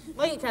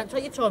 Make it count.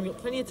 Take your time. You've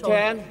got plenty of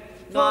time. 10,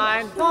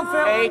 9, Come on,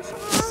 Phil. 8,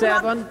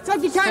 7,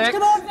 Take your catch. 6,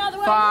 Come on.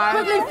 5,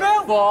 Quickly,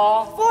 Phil.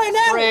 4, 4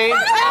 now. 3, Get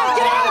out.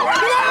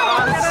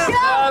 Get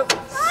out.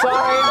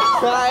 Sorry.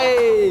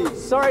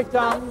 Sorry,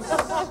 Thumbs.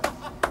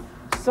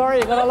 Sorry,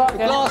 you gotta lock in.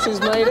 Glasses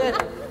made it.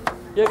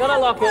 You gotta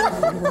lock in.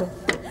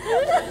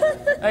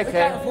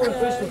 Okay.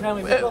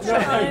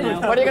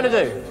 What are you gonna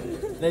do?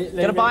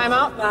 Gonna buy him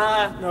out?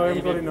 No, I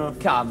haven't got enough.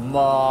 Come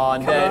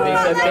on, don't be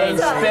so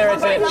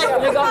mean-spirited.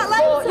 You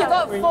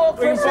got four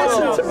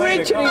crystals.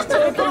 Rich and he's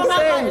taking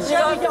sense. You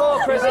got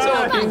 4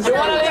 crystals. You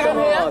wanna leave him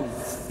here?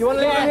 You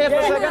wanna leave him here for a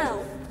second?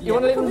 You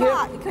wanna leave him here?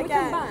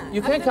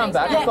 You can come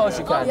back, of course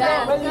you can.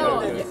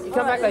 You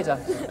come back later.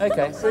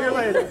 Okay. See you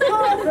later.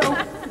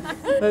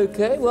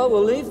 Okay, well,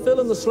 we'll leave Phil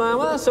in the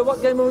slammer. So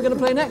what game are we going to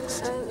play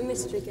next? A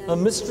mystery game. A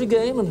mystery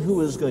game, and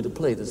who is going to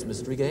play this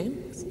mystery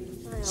game?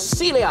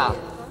 Celia,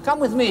 come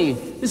with me.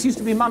 This used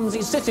to be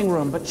Mumsy's sitting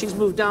room, but she's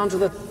moved down to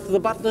the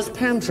butler's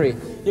pantry.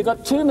 You've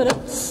got 2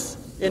 minutes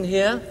in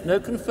here. No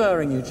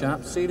conferring, you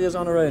chaps. Celia's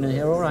on her own in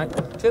here, all right.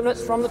 2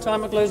 minutes from the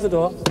time I close the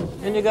door.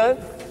 In you go.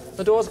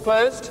 The door's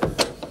closed.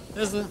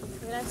 There's the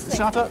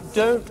shutter.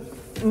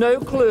 No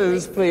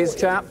clues, please,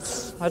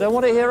 chaps. I don't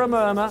want to hear a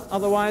murmur,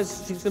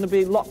 otherwise she's going to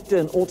be locked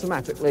in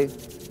automatically.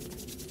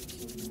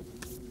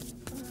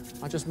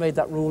 I just made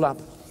that rule up.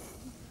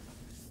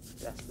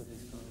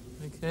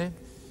 Okay.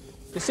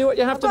 You see what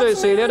you have to do,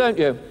 Celia, don't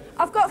you?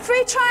 I've got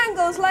 3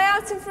 triangles lay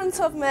out in front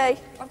of me.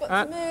 I've got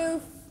to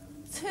move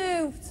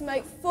 2 to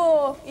make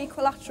 4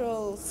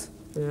 equilaterals.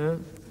 Yeah.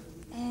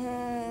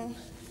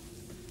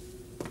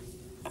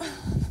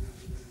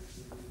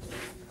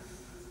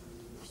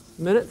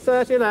 Minute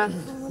 30 left.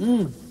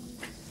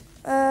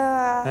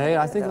 Hey,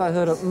 I think I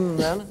heard a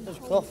then. There's a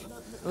cough.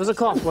 It was a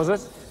cough, was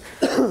it?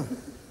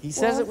 He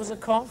says it was a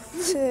cough.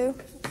 2,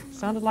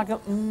 Sounded like a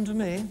to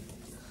me.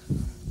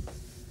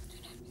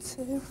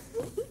 2.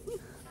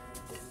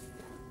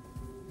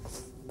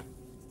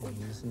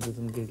 Listen to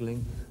them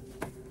giggling.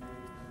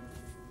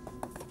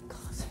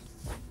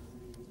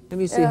 Let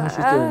me see how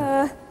she's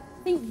doing.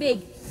 Think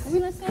big. Are we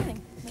not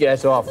saying?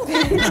 Get off.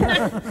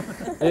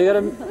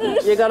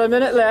 You got a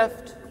minute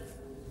left.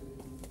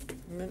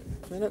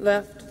 Minute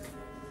left.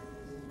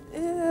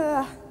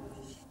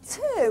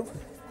 2.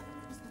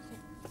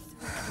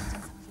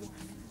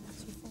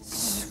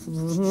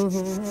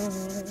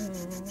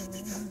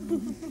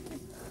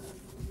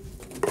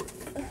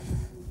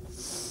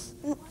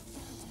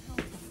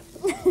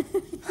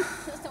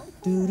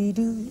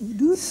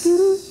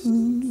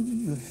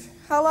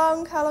 How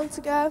long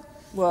to go?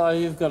 Well,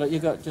 you've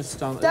got just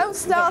start. Don't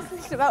start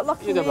thinking about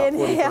locking You've got me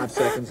about in 45 here.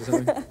 seconds or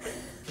something.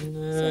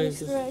 No,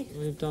 just, 33.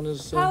 we've done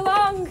as... How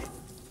long?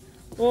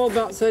 Oh,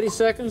 about 30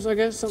 seconds, I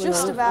guess. Something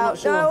Just like that. I'm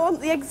not about. No, I sure. want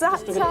the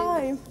exact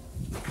time.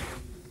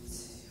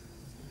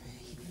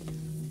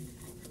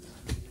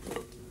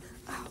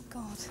 Oh,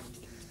 God.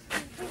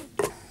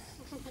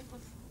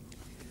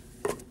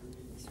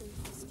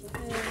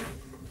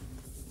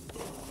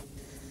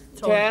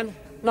 10,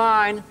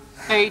 9,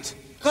 8,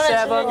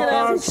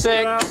 7,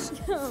 6,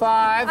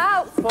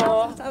 5,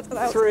 4,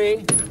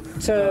 3,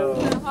 2,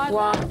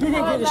 1. You didn't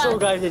get the short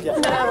game, did you?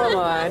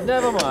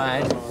 Never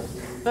mind.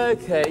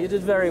 Okay, you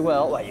did very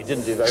well. Well, you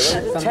didn't do very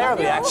well.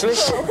 Terribly, actually.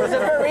 It was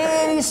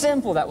really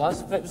simple, that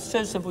was. It was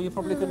so simple you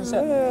probably couldn't say.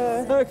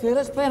 Okay,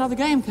 let's play another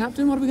game,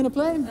 Captain. What are we going to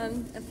play?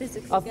 A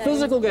physical game. A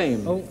physical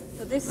game. Oh,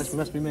 So this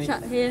Must be me.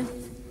 chat here.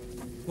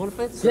 want to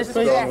play this? Yes,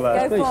 please.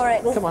 Go for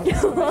it. Come on.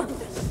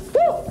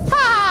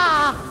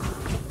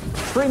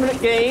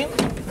 3-minute game.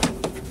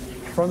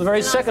 From the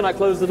very second I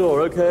close the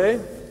door, okay?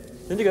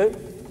 In you go.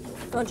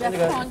 Go on, Jeff.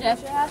 Come on,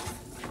 Jeff.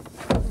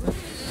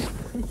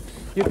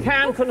 You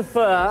can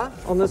confer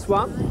on this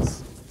one.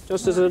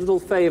 Just as a little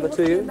favour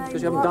to you,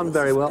 because you haven't done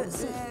very well.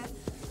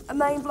 A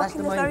main block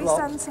in the very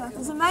centre.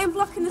 There's a main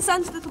block in the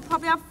centre that'll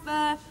probably have.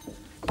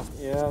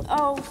 Yeah.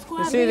 Oh,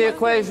 square. You see the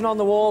equation on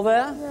the wall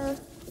there? Yeah.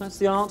 That's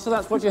the answer.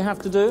 That's what you have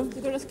to do.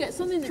 We've got to get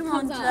something that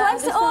comes out.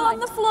 Place it all on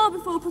the floor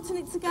before putting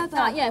it together.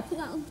 Yeah, put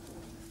that on.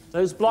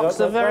 Those blocks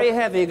are very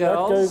heavy,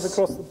 girls. That goes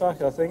across the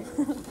back, I think.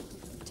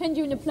 Pretend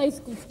you're in a play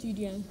school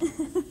studio.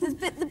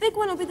 The big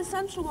one will be the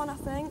central one, I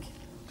think.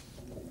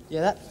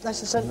 Yeah,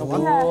 that's the central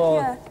one.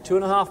 Yeah.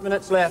 2.5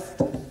 minutes left.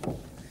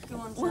 Go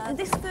on, well,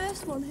 this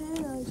first one here,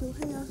 Nigel,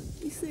 here.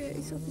 You see it?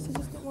 It's obviously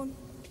just got one.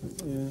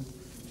 Yeah.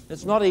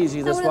 It's not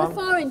easy, this How one. will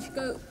the far inch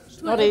go?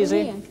 It's not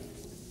easy.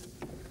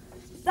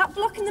 That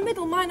block in the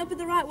middle might not be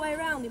the right way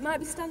around. It might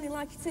be standing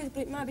like it is,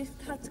 but it might be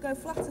had to go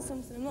flat or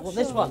something. I'm not sure.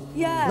 This one?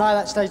 Yeah. No,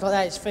 that stays like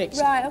that. It's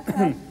fixed. Right,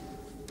 okay.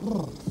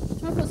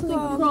 Try and put something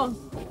across.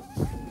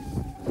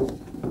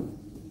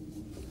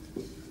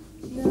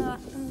 Yeah.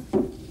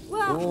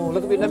 Well, Oh,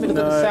 look at me. Let me look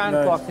at the sound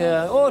clock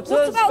here. Oh, it's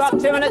what about about 2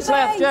 something at minutes the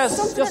left. base? Just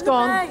Something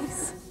gone. at the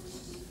base.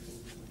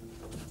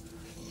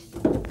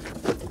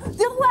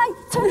 The other way.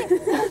 Turn it.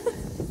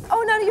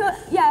 Oh no, you're.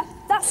 Yeah,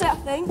 that's it. I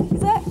think.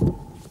 Is it?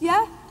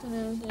 Yeah.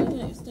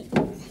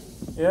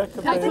 Yeah,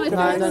 could That's be. right, Could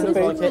no, be. no, Could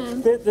no,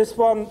 be. no.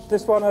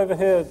 This one over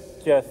here,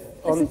 Jeff.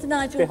 Listen to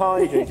Nigel.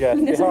 Behind you, Jeff.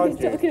 Behind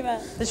you. Talking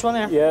about. This one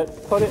here? Yeah,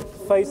 put it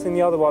facing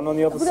the other one on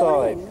the other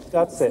side.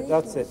 That's it.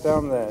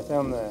 Down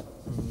there.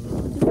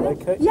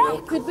 Okay. Yeah.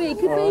 Could be,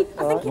 could be.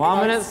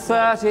 1 minute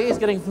 30. He's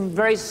getting some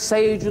very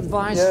sage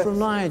advice from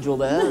Nigel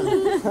there.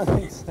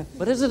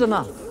 But is it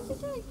enough?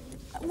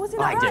 Was it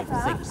not right,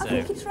 that? think so. I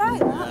think it's right,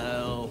 that.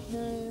 No.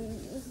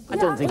 I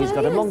don't think he's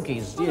got a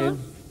monkey's, do you?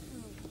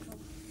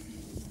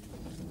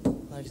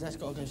 No, 'cause that's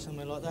got to go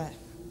somewhere like that.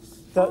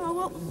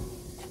 Oh,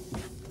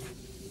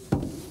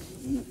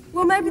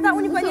 well, maybe that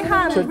one you've got in your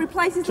hand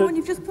replaces the one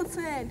you've just put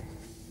in.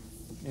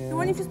 Yeah. The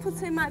one you've just put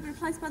in might be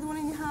replaced by the one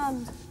in your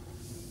hand.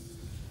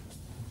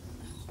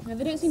 No,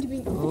 they don't seem to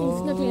be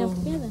snuggling enough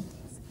together.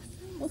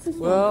 What's this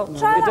Well,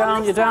 Try you're that on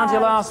down this to your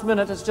side. last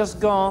minute. It's just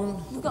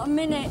gone. We've got a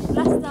minute.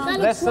 Less than. That Less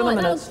looks than a right,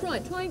 minute. that looks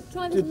right.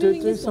 Try moving Do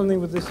this one. something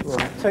with this one.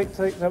 Take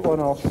that one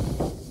off.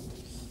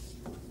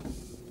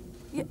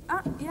 Yeah.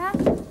 Yeah.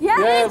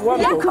 Yeah,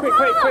 wonderful. Come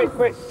on.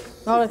 Quick.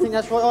 No, I don't think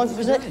that's right either,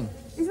 is it?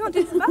 He's not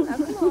doing so bad now.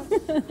 Come on.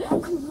 Oh,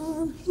 come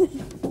on.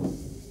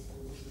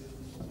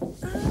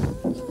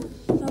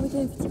 How are we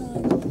doing for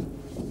time?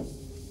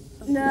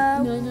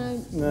 No. No. No.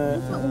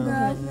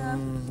 No.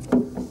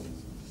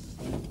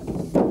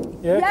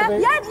 Yeah,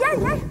 Yeah. could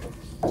be.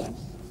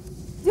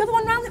 The other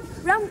one round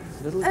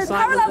Little excitement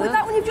parallel with there.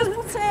 that one you've just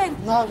put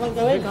in. No, it won't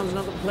go Here in. comes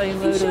another plane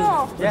You load sure?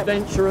 of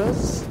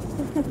adventurers.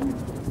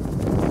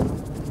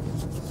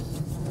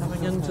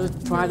 Coming in to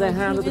try their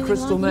hand at the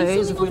Crystal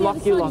Maze if we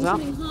lock you lot up.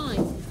 Come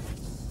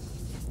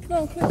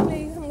on,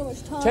 quickly. Haven't got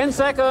much time. 10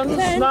 seconds.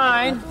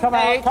 9, Come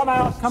out, 8, come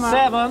out.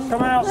 7,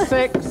 Come out.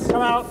 6,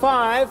 Come out.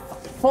 5,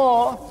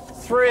 4,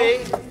 3,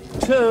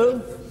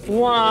 2,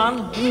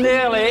 1.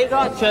 Nearly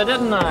got you,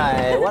 didn't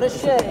I? What a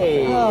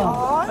shame.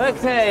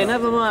 Okay,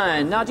 never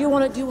mind. Now, do you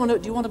want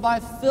to buy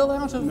Phil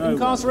out of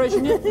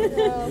incarceration yet?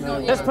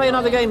 Let's play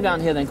another game down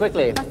here then,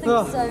 quickly. I think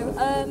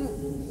so.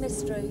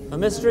 Mystery A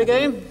mystery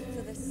game.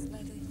 for this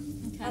lady.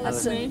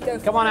 Alison, go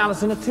for Come on,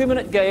 Alison. A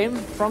 2-minute game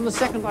from the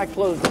second I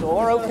close the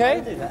door.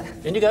 Okay.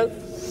 In you go.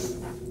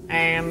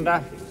 And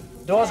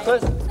doors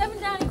closed. 7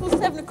 down equals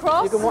 7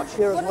 across. You can watch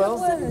here as well.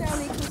 7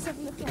 down equals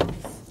 7 across.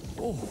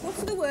 What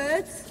are the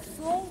words?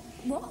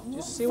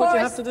 You see what you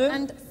have to do?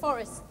 And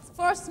forests.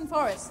 Forests and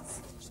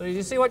forests. So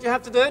you see what you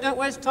have to do? Don't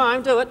waste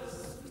time. Do it.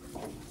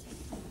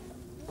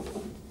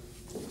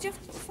 Just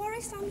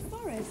forest and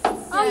forest.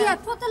 Oh yeah,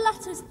 put the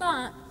letters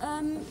back.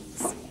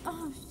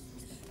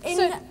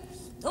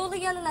 All the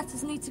yellow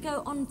letters need to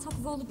go on top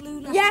of all the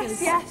blue letters.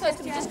 Yes. So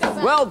it's just go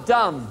back. Well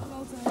done.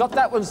 Got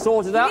that one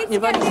sorted out. You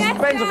You've need to only get the F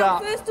spent down,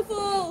 about first of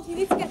all. You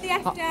need to get the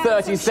F down.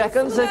 30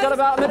 seconds. They've got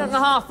about a minute and a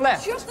half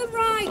left. Shut them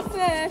right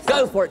first.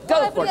 Go for it.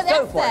 Go for it.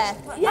 Go for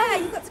it. Yeah,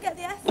 you've got to get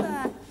the F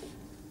there.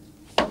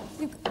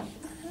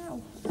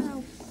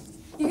 How?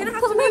 You're going to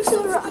have to move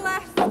some to the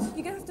left.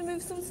 You're going to have to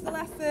move some to the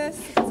left first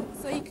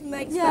so you can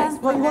make space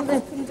for the F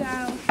to come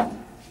down.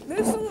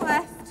 Move some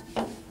left.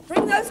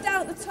 Bring those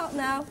down at the top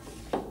now.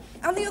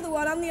 And the other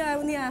one, and the O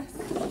and the F.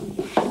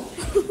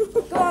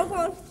 Go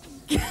on.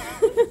 Stay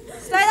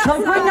that No,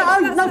 bring that O.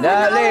 No, bring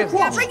that O leave. across.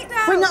 Yeah, bring it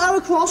down. Bring that O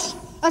across.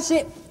 That's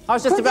it. I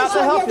was just Put about this to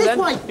way, help yeah, you this then.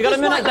 way, You got a this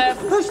minute way. left.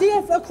 Push the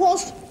F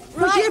across.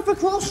 Push the F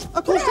across.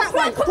 Across that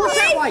way. Across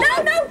that way.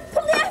 No,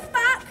 pull the F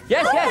back.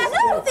 Yes, Pull yes. the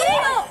F, put the E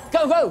up.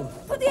 Go.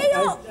 Put the E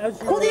up.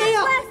 Put the E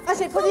up. That's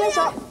it. Put the S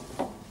up.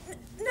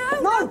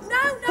 No.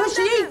 Push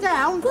the E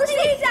down. Push the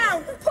E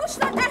down. Push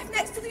that F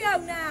next to the O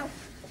now.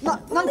 No,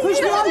 push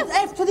the O.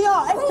 F to the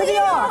R. F to the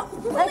R.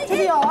 F to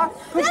the R.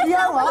 Push the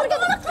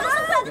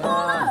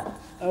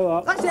O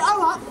up. That's it. O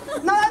up.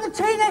 No, and the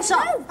T and S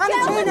up. And the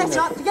T and S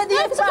up to get the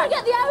F back.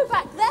 Get the O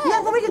back there.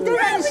 Yeah, but we can do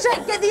that in a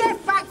sec. Get the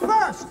F back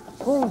first.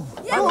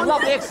 I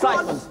love the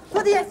excitement.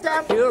 Put the F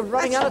down. You're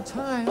running out of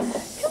time.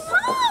 Come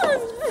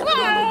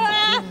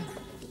on.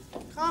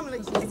 Calm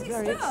release Is it. it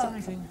Very stuck?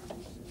 exciting.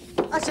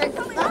 That's it.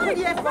 Now bring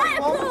the F back Right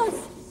on. across.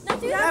 Now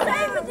do the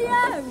same with the O.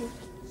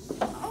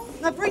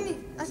 Now bring the...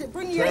 That's it,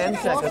 bring the 10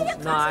 F on.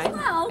 seconds. 9,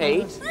 well.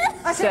 8,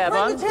 That's it,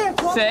 bring 7, the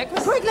tape on.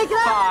 6, Quickly,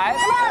 get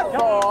out. 5,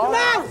 4, Come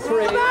out.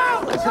 3, Come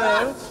out.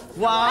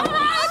 2, 1.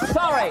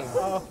 Sorry.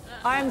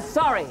 I'm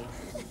sorry.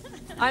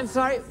 I'm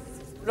sorry.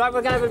 Right,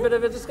 we're going to have a bit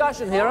of a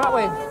discussion here, aren't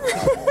we?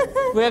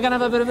 We're going to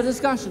have a bit of a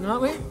discussion,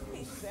 aren't we?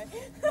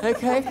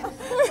 Okay.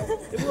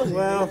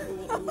 Well,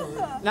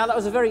 Now, that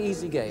was a very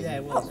easy game. Yeah,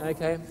 it was.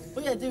 Okay.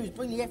 What you gotta do is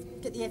bring the F,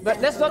 get the F But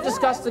down. let's not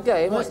discuss the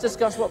game. Let's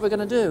discuss what we're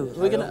going to do.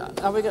 Are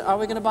we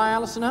going to buy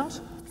Alison out?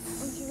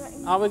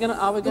 Are we going to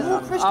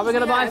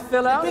buy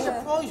Phil The out? bigger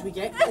prize we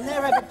get, and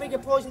they'll have a bigger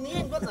prize in the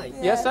end, won't they?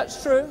 Yes,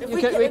 that's true. If You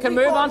we can, get- we if can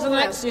we move buy on to the them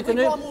all next. out, You can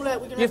if we buy them all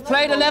out, we can You've have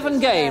played no 11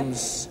 prizes.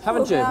 games,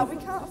 haven't you? We can't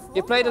afford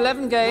You've played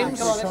 11 games,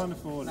 can't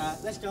afford it.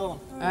 Let's go on.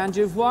 and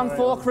you've won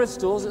 4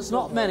 crystals. It's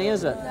not many,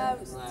 is it? No,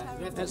 it's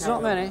terrible. It's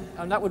not many,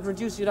 and that would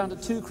reduce you down to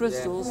 2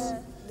 crystals.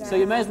 So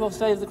you may as well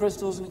save the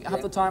crystals and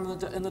have the time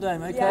in the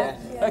dome, okay?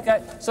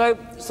 Okay. So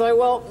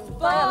well.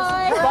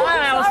 Bye.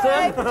 Bye,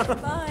 Alison.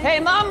 Bye. Hey,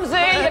 Mumsy,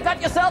 you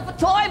got yourself a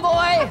toy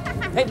boy.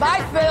 Hey,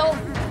 bye, Phil.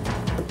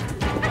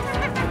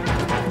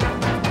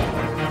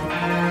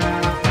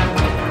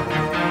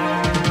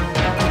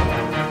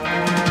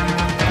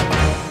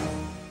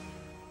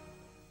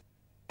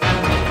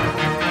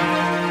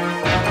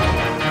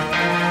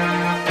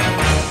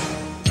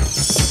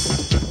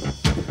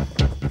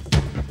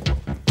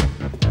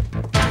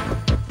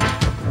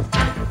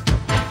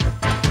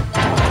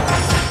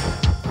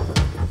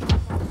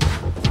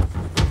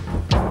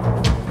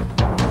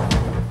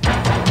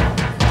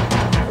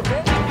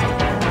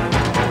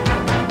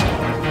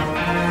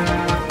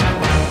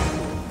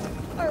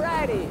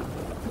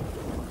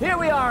 Here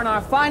we are in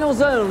our final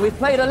zone. We've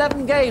played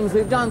 11 games.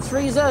 We've done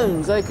 3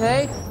 zones,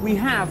 okay? We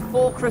have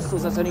 4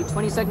 crystals. That's only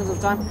 20 seconds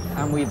of time.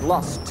 And we've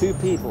lost 2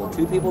 people.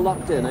 2 people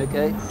locked in,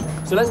 okay?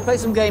 So let's play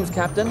some games,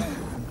 Captain.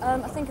 I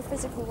think a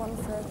physical one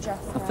for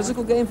Jeff. A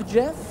physical game for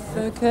Jeff,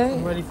 okay?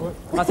 I'm ready for it.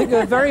 I think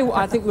we're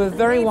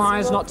very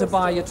wise not to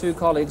buy your 2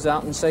 colleagues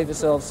out and save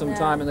yourselves some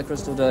time in the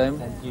Crystal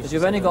Dome. Because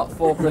you've only got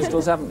 4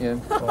 crystals, haven't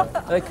you?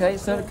 Okay,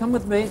 so come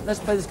with me. Let's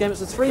play this game.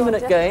 It's a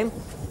 3-minute game.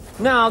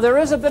 Now there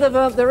is a bit of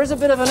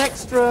an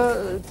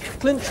extra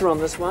clincher on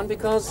this one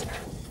because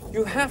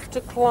you have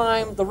to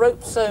climb the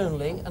ropes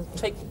only and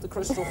take the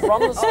crystal from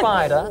the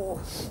spider.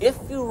 If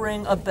you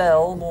ring a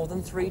bell more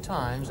than 3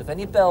 times, if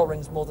any bell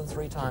rings more than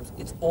 3 times,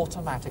 it's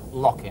automatic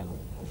lock-in.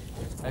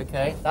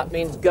 Okay, that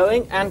means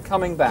going and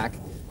coming back.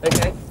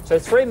 Okay, so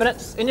 3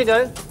 minutes, in you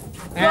go.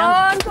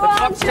 And the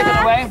clock's ticking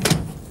away.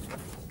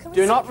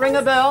 Do not ring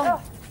a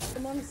bell. The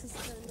monitor's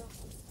turned off.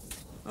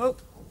 Oh.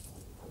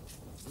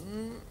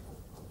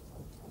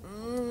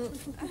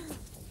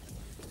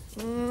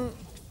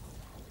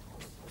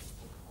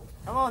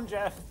 Come on,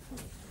 Jeff.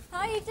 How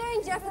are you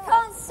doing, Jeff? I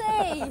can't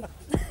see.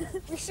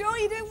 You sure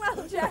you're doing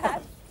well,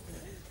 Jeff?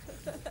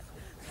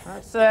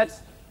 That's it.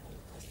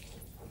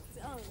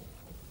 Oh,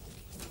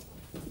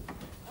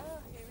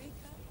 here we go.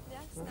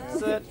 Yes,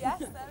 That's it. yes,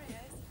 there he is.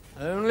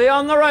 Only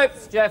on the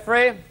ropes,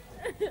 Jeffrey. Where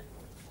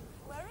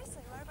is he?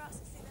 Whereabouts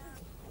is he now?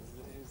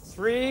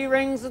 3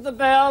 rings of the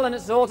bell and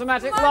it's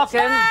automatic Come on,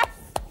 lock-in. Jeff!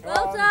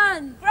 Well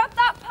done. Grab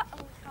that pipe. Oh,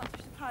 we can't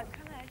push the pipe,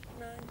 can I?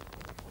 No.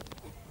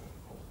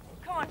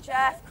 Come on,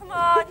 Jeff. Come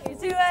on, you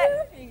do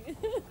it.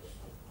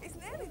 He's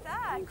nearly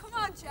there. Come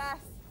on, Jeff.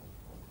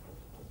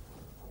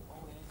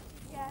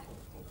 Yeah.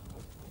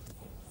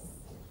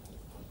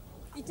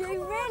 You're doing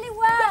really Got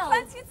well.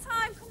 plenty of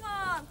time. Come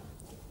on.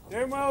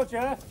 Doing well,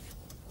 Jeff.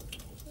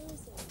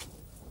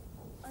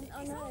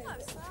 He's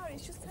almost there.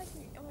 He's just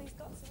taking. Oh, he's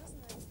got to,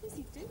 hasn't he? What's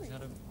he doing? He's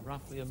had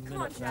roughly a Come on,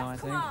 minute now, I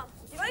Jeff. Come think. on.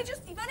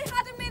 You've only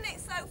had a minute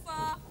so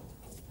far.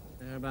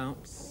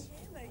 Thereabouts.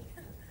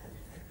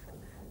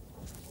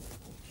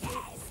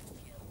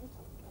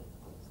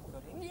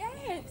 Can you hear me?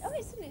 Yeah. Oh,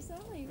 it's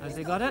on. Has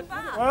he got it?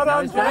 Well No,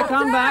 done, he's going to Jeff.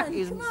 come back. done.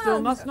 He Come still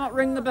on. must not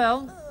ring the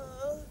bell.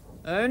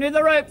 Only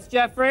the ropes,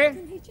 Jeffrey.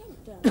 Can he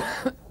jump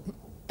down?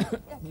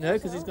 No,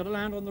 because he's got to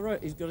land on the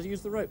rope. He's got to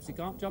use the ropes. He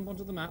can't jump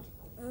onto the mat.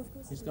 Oh, of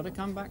course. He's got to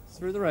come back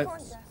through the Come on,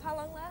 ropes. Jeff. How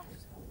long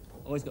left?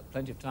 Oh, he's got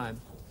plenty of time.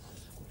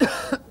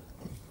 Come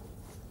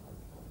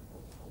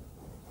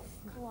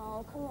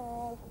on, come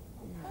on.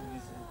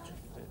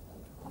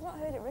 I've not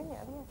heard it ring yet,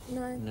 have you?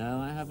 No. No,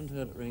 I haven't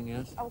heard it ring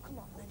yet. Oh, come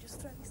on, then just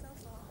throw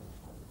yourself off.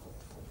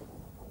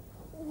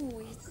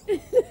 Ooh,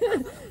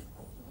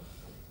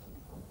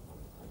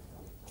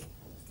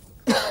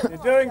 You're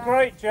doing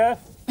great, Jeff.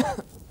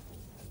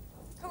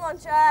 Come on,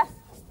 Jeff.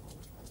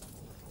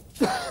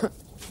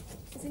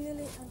 Is he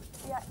nearly?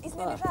 Yeah, he's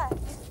nearly there.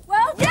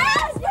 Well,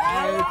 Yes!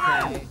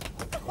 Okay.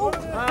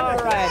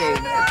 Alrighty.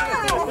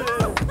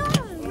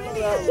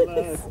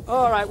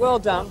 All right, well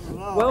done.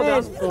 Well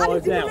done.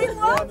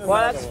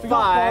 Well, that's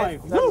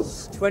 5.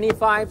 That's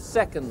 25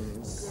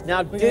 seconds.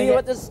 Now, do you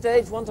at this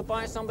stage want to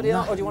buy somebody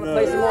else, or do you want to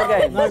play some more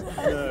games? No.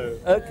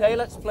 Okay,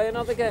 let's play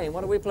another game.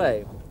 What do we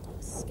play?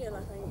 skill,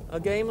 I think. A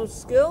game of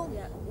skill?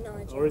 Yeah. No,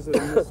 I Or is it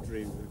a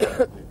mystery?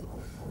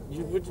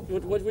 Would you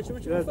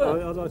Yeah,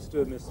 prefer? I'd like to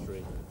do a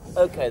mystery.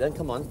 Okay, then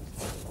come on.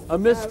 A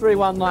mystery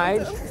one night.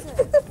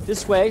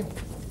 This way.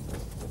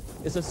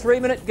 It's a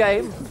 3-minute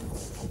game.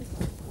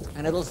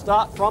 And it'll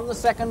start from the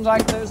second I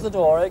close the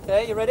door,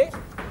 okay? You ready?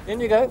 In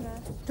you go.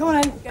 Come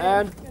on in.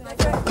 And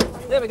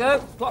there we go.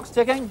 Clock's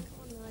ticking.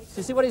 So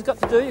you see what he's got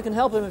to do? You can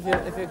help him if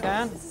you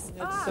can. It's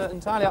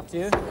entirely up to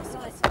you.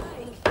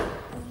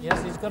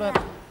 Yes, he's got to...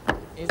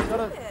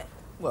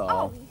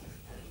 Well...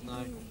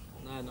 No.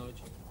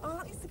 Oh,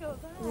 that needs to go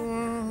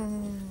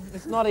there.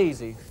 It's not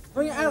easy.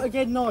 Bring it out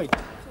again, Noid.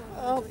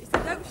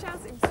 Don't shout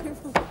at him too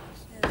much.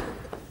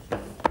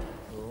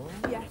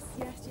 Yes.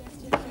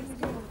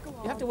 Go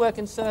on. You have to work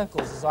in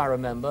circles, as I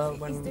remember,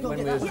 when we used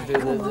to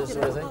do this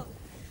sort of thing.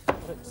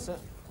 But,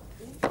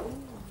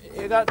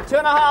 you've got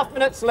 2.5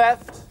 minutes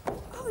left.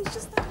 Oh, he's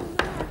just that one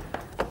there.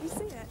 You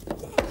see it?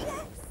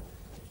 Yes.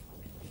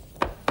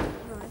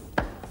 Right.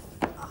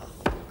 Oh,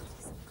 God,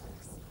 he's so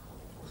close.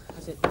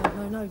 That's it.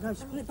 No.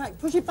 Just put it back.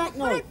 Push it back,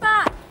 Noid. Put it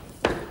back.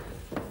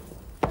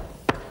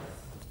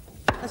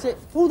 That's it.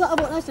 Pull that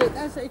other one.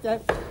 That's it. Go.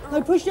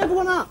 No, push the other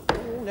one up.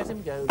 Oh, let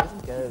him go.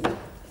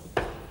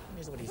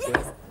 Here's what he's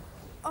doing.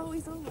 Oh,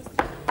 he's almost.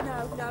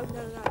 No.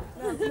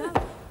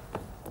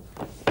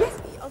 Yes.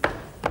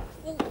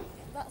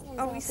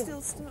 Oh, he's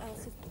still stuck.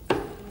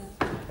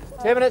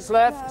 2 minutes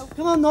left.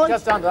 Come on, Noid.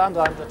 Just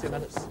under 2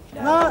 minutes.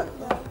 No.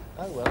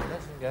 Oh, well, let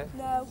him go.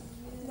 No.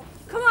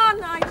 Come on,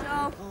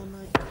 Nigel. Oh, no.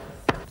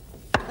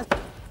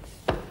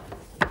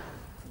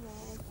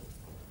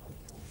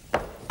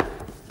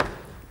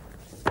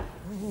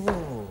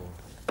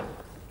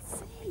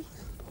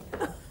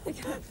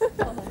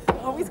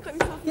 Oh, he's got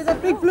himself. Get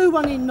that big blue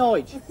one in,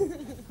 Noid.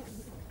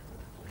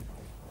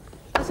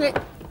 That's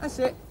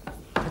it.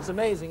 It's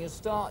amazing. You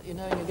start, you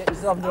get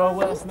yourself into a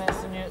worse mess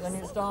than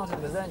you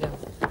started with, don't you?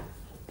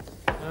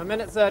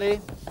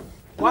 1:30.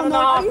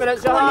 1.5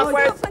 minutes.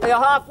 You're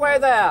halfway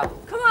there.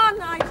 Come on,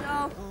 Nigel.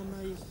 Oh, no,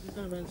 he's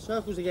going around in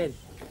circles again.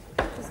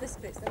 Because this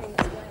bit's the thing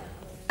that's where.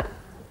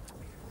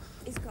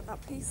 He's got that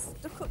piece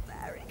stuck up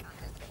there. He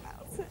can't get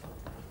out it.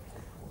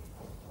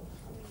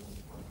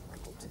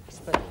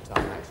 Spend your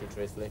time, actually,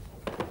 truthfully.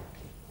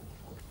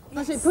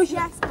 That's it. Push it.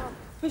 Yes, come on.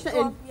 Push that Go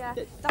in. on, yeah.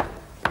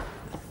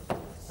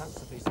 That's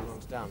the piece that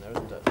belongs down there,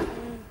 isn't it?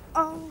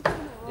 Oh, come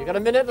on. You've got a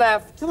minute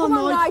left. Come on, Come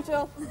on, Noid.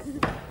 Nigel.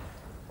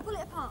 Pull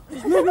it apart.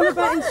 Just moving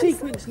about in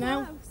sequence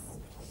now.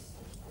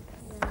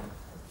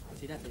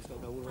 See that bit's got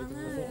to go all the way to the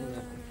bottom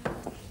there.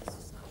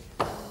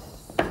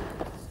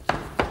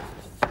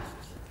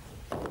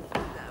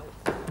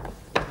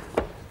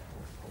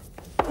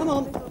 Come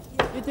on,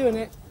 you're doing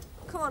it.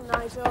 Come on,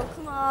 Nigel.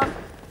 Come on.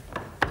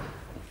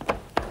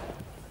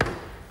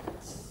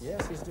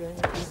 Yes, he's doing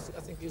it. I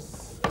think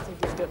he's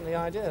getting the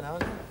idea now,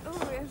 isn't he? Oh,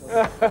 yes.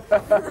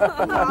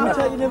 You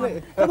take your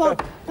limit. Come on,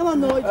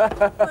 Noid.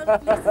 Well,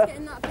 at least he's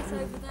getting that bit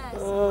over there.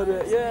 Oh,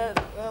 dear. Yeah.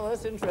 Well,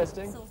 that's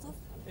interesting. Sort of.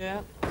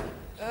 Yeah.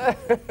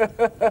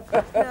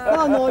 Come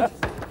on, Noid.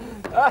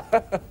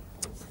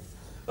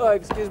 Oh,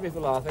 excuse me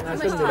for laughing. I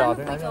shouldn't be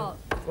laughing. Have we got?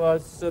 Well,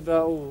 it's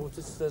about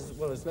it's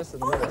less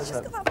than a Oh, minute, he's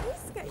isn't just it? got that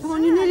piece to get Come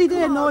on, you're nearly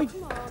there, Noid.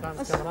 Come on.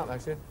 Time's coming up,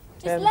 actually.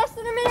 Just less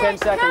than a minute. 10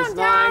 seconds.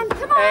 Countdown. 9,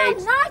 Come on, 8,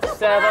 Nigel,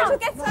 7, come on.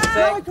 Get out. 6,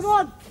 Noid, come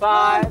on.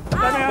 5,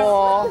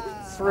 4,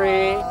 3,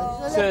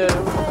 2,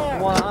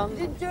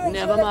 1.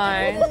 Never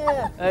mind.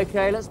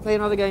 Okay, let's play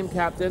another game,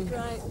 Captain.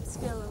 Right,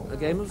 skill. A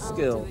game of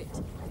skill.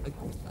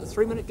 A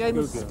 3-minute game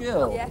of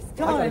skill. Yes.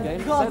 Come on, Okay, you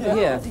it's got to over do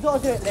here. it. You got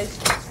to do it, Liz.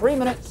 3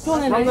 minutes Go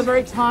on then, from the Liz.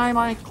 very time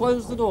I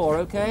close the door,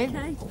 okay?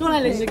 Go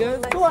on, Liz. Here you go.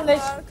 Go on,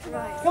 Liz.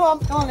 Come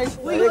on, Liz.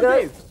 What There you got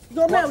to you do? You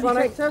got a metal What's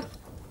running? detector?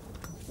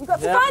 You've got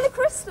to Yeah. find a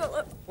crystal.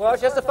 Look. Well,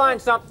 just to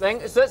find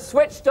something. So it's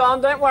switched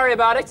on, don't worry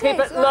about it. Keep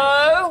it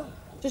low,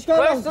 Just go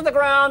close to on. the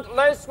ground,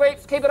 low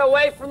sweeps, keep it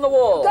away from the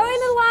walls. Go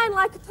in a line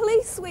like a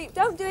police sweep.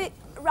 Don't do it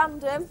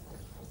random.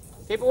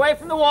 Keep away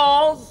from the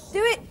walls.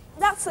 Do it.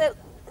 That's it.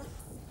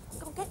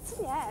 Go get to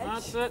the edge.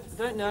 That's it.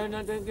 Don't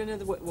go near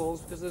the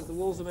walls because the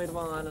walls are made of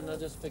iron and they'll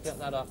just pick up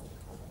that up.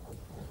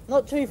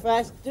 Not too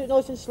fast. Do it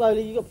nice and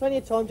slowly. You've got plenty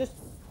of time. Just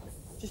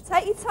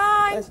Take your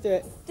time. let's do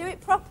it. Do it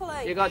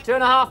properly. You've got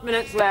 2.5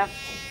 minutes left.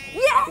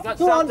 Yeah. You got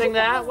Go on. something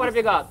there? What have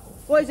you got?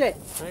 What is it?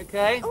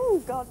 Okay. Oh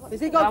God. What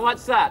Is it Now got...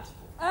 what's that?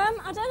 I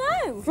don't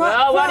know.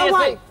 Well, what do you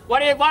away.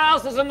 think? What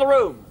else is in the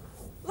room?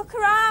 Look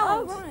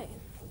around. Oh, right.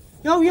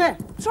 Oh, yeah.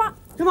 Try.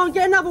 Come on,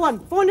 get another one.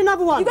 Find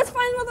another one. You got to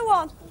find another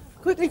one.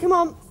 Quickly, come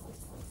on.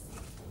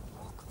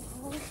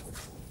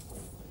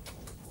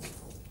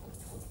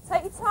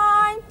 Take your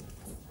time.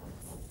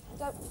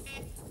 Don't.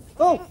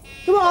 Oh,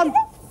 come on.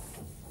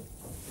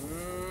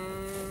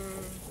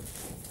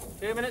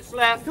 2 minutes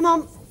left. Come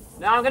on.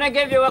 Now I'm going to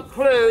give you a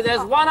clue.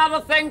 There's one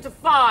other thing to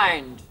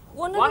find.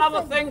 One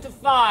other thing to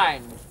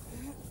find.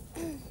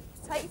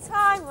 Take your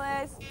time,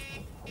 Liz.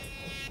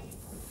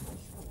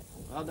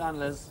 Well done,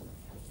 Liz.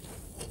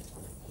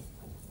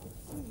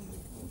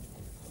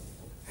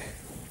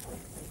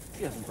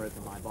 She hasn't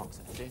broken my box,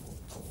 has she? I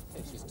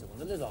think she's still on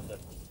the lid of it.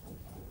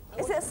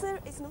 Is it a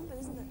it's numbered,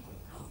 isn't it?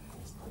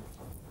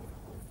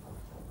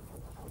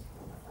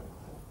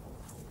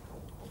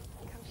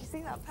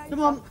 see that paper?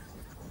 Come on.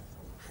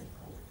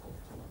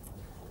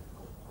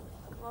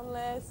 Come on,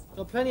 Liz.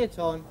 Got plenty of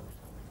time.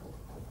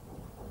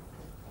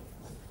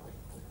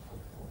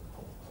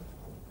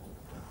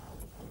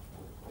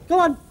 Come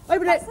on,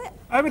 open it. That's it.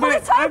 Open Pull it,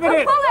 it open, open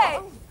it. pull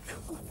it.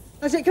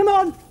 That's it, come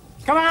on.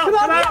 Come out, Come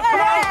on, come out, come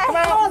out, come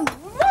out. Come on.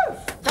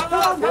 Come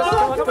on, come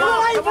on, come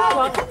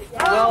on.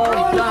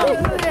 Well done.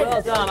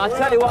 Well done. I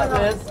tell you what,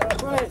 Liz,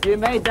 you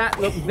made that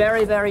look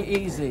very, very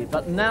easy.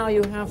 But now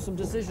you have some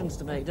decisions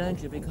to make,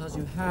 don't you? Because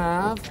you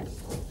have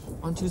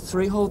 1, 2,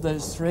 3. Hold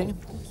those 3.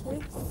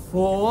 4.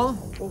 Oh,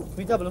 can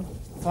we double them?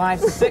 5,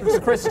 6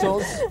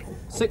 crystals.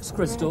 6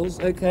 crystals.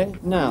 Okay.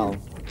 Now,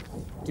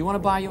 do you want to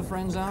buy your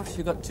friends out?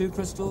 You've got 2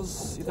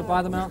 crystals. You could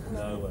buy them out.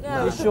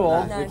 No. You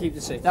sure? No. Keep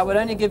the 6. That would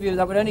only give you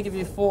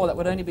 4. That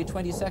would only be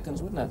 20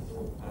 seconds, wouldn't it?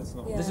 That's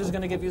not. This is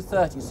going to give you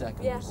 30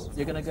 seconds. Yes.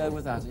 You're going to go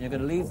with that, and you're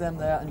going to leave them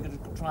there, and you're going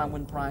to try and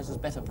win prizes,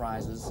 better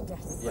prizes,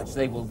 which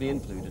they will be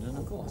included in,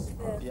 of course.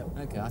 Yeah.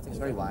 Okay, I think it's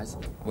very wise.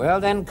 Well,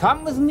 then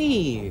come with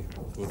me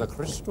to the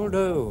Crystal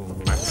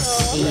Dome.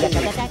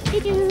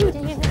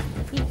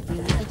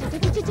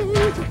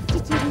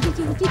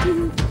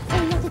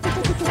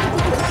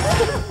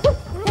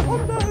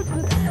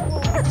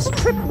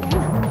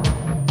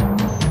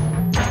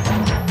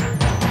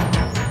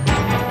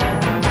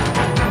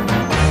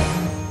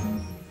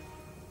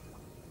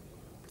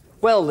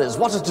 Well, Liz,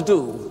 what is to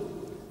do?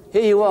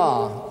 Here you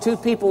are, 2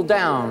 people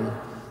down,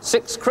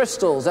 6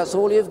 crystals, that's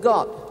all you've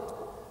got.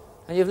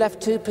 And you've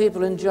left 2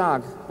 people in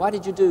jug. Why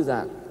did you do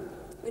that?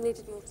 We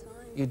needed more time.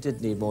 You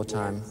did need more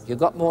time. You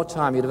got more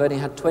time. You'd have only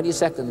had 20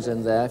 seconds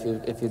in there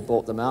if you'd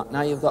bought them out.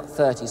 Now you've got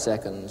 30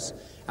 seconds.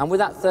 And with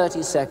that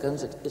 30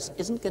 seconds, it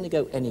isn't going to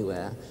go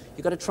anywhere.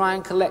 You've got to try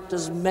and collect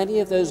as many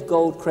of those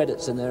gold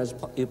credits in there as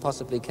you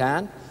possibly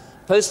can.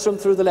 Post them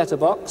through the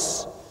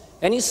letterbox.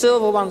 Any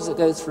silver ones that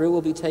go through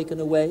will be taken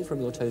away from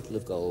your total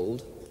of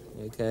gold.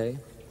 Okay?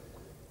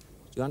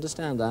 Do you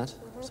understand that?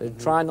 So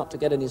try not to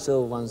get any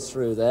silver ones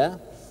through there.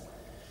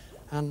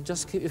 And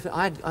just keep your...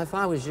 if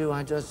I was you,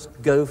 I'd just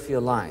go for your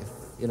life,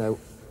 you know.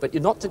 But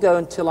you're not to go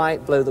until I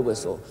blow the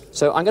whistle.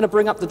 So I'm going to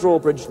bring up the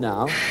drawbridge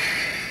now.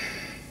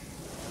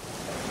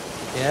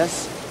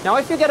 Yes. Now,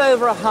 if you get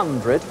over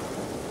 100,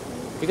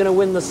 you're going to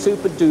win the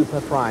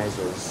super-duper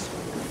prizes.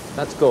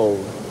 That's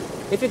gold.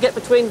 If you get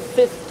between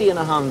 50 and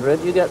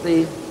 100, you get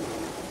the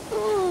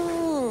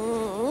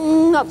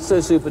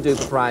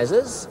not-so-super-duper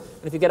prizes.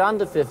 And if you get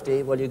under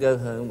 50, well, you go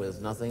home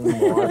with nothing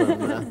more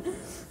than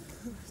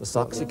the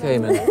socks you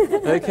came in.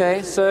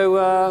 Okay,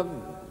 so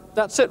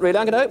that's it, really.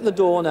 I'm going to open the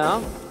door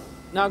now.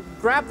 Now,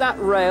 grab that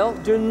rail.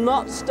 Do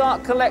not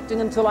start collecting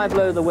until I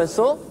blow the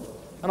whistle.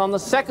 And on the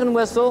second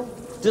whistle,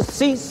 just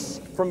cease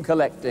from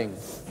collecting.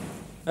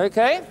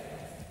 Okay?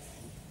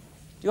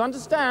 Do you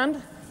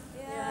understand?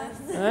 Yes.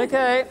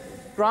 Okay.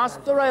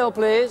 Grasp the rail,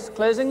 please.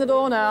 Closing the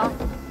door now.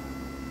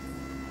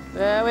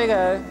 There we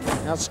go.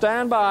 Now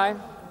stand by.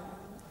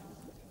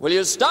 Will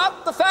you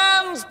stop the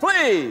fans,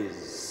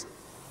 please?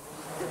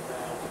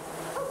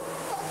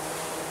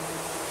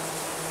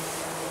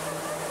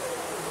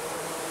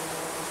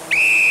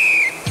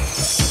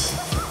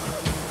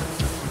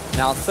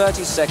 Now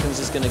 30 seconds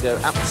is going to go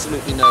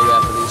absolutely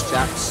nowhere for these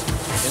chaps.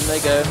 In they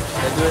go.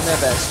 They're doing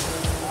their best.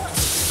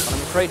 But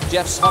I'm afraid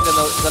Jeff's hogging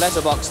the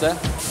letterbox there.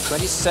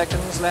 20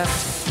 seconds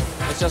left.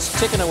 It's just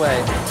ticking away.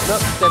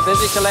 Look, they're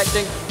busy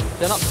collecting.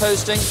 They're not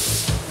posting.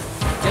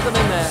 Get them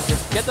in there.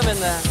 Just get them in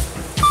there.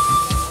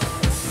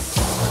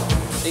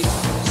 8,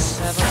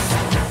 7,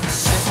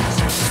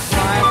 6,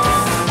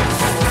 5.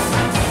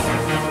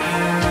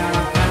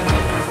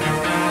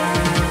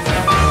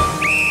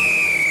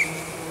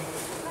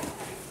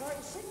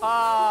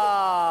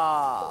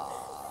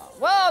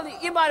 Well,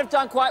 you might have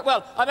done quite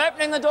well. I'm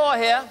opening the door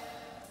here.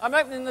 I'm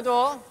opening the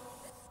door.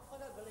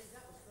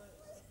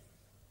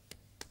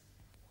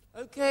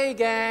 Okay,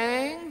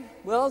 gang.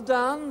 Well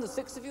done. The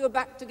 6 of you are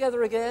back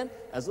together again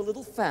as a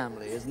little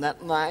family. Isn't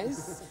that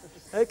nice?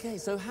 Okay,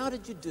 so how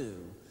did you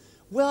do?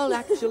 Well,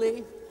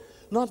 actually,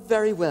 not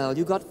very well.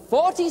 You got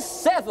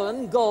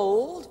 47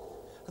 gold,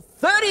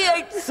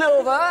 38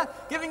 silver,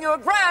 giving you a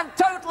grand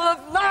total of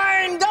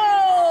 9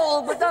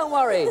 gold. But don't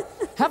worry.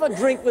 Have a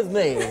drink with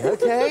me,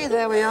 okay?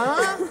 There we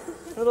are.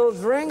 A little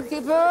drink,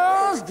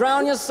 keepers.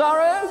 Drown your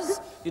sorrows.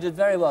 You did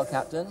very well,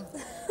 Captain.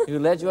 You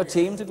led your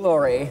team to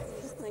glory.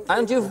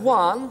 And you've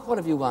won, what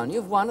have you won?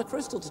 You've won a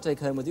crystal to take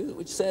home with you,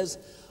 which is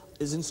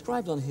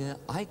inscribed on here,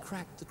 I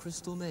cracked the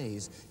Crystal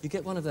Maze. You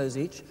get one of those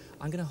each.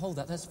 I'm going to hold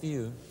that. That's for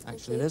you,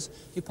 actually, Liz.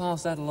 You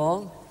pass that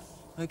along.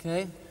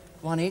 Okay,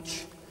 1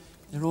 each.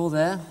 They're all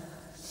there.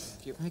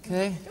 Thank you.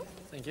 Okay.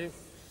 Thank you.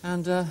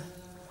 And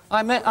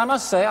I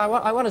must say,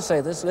 I want to say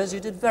this, Liz, you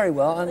did very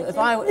well. And if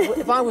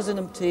I was in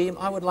a team,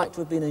 I would like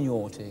to have been in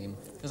your team,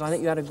 because I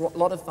think you had a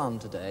lot of fun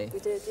today. We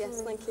did,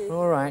 yes, thank you.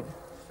 All right.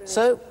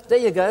 So, there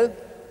you go.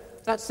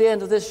 That's the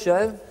end of this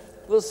show.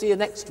 We'll see you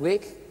next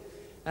week.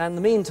 And in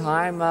the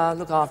meantime,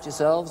 look after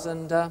yourselves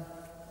and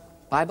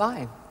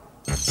bye-bye.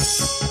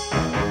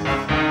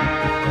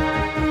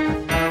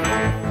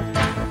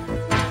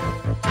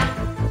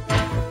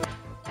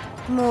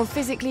 Come More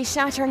physically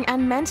shattering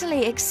and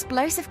mentally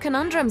explosive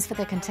conundrums for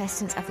the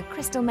contestants of the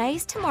Crystal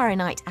Maze tomorrow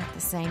night at the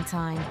same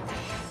time.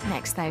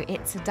 Next, though,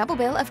 it's a double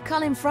bill of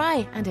Colin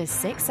Fry and his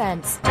Sixth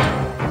Sense.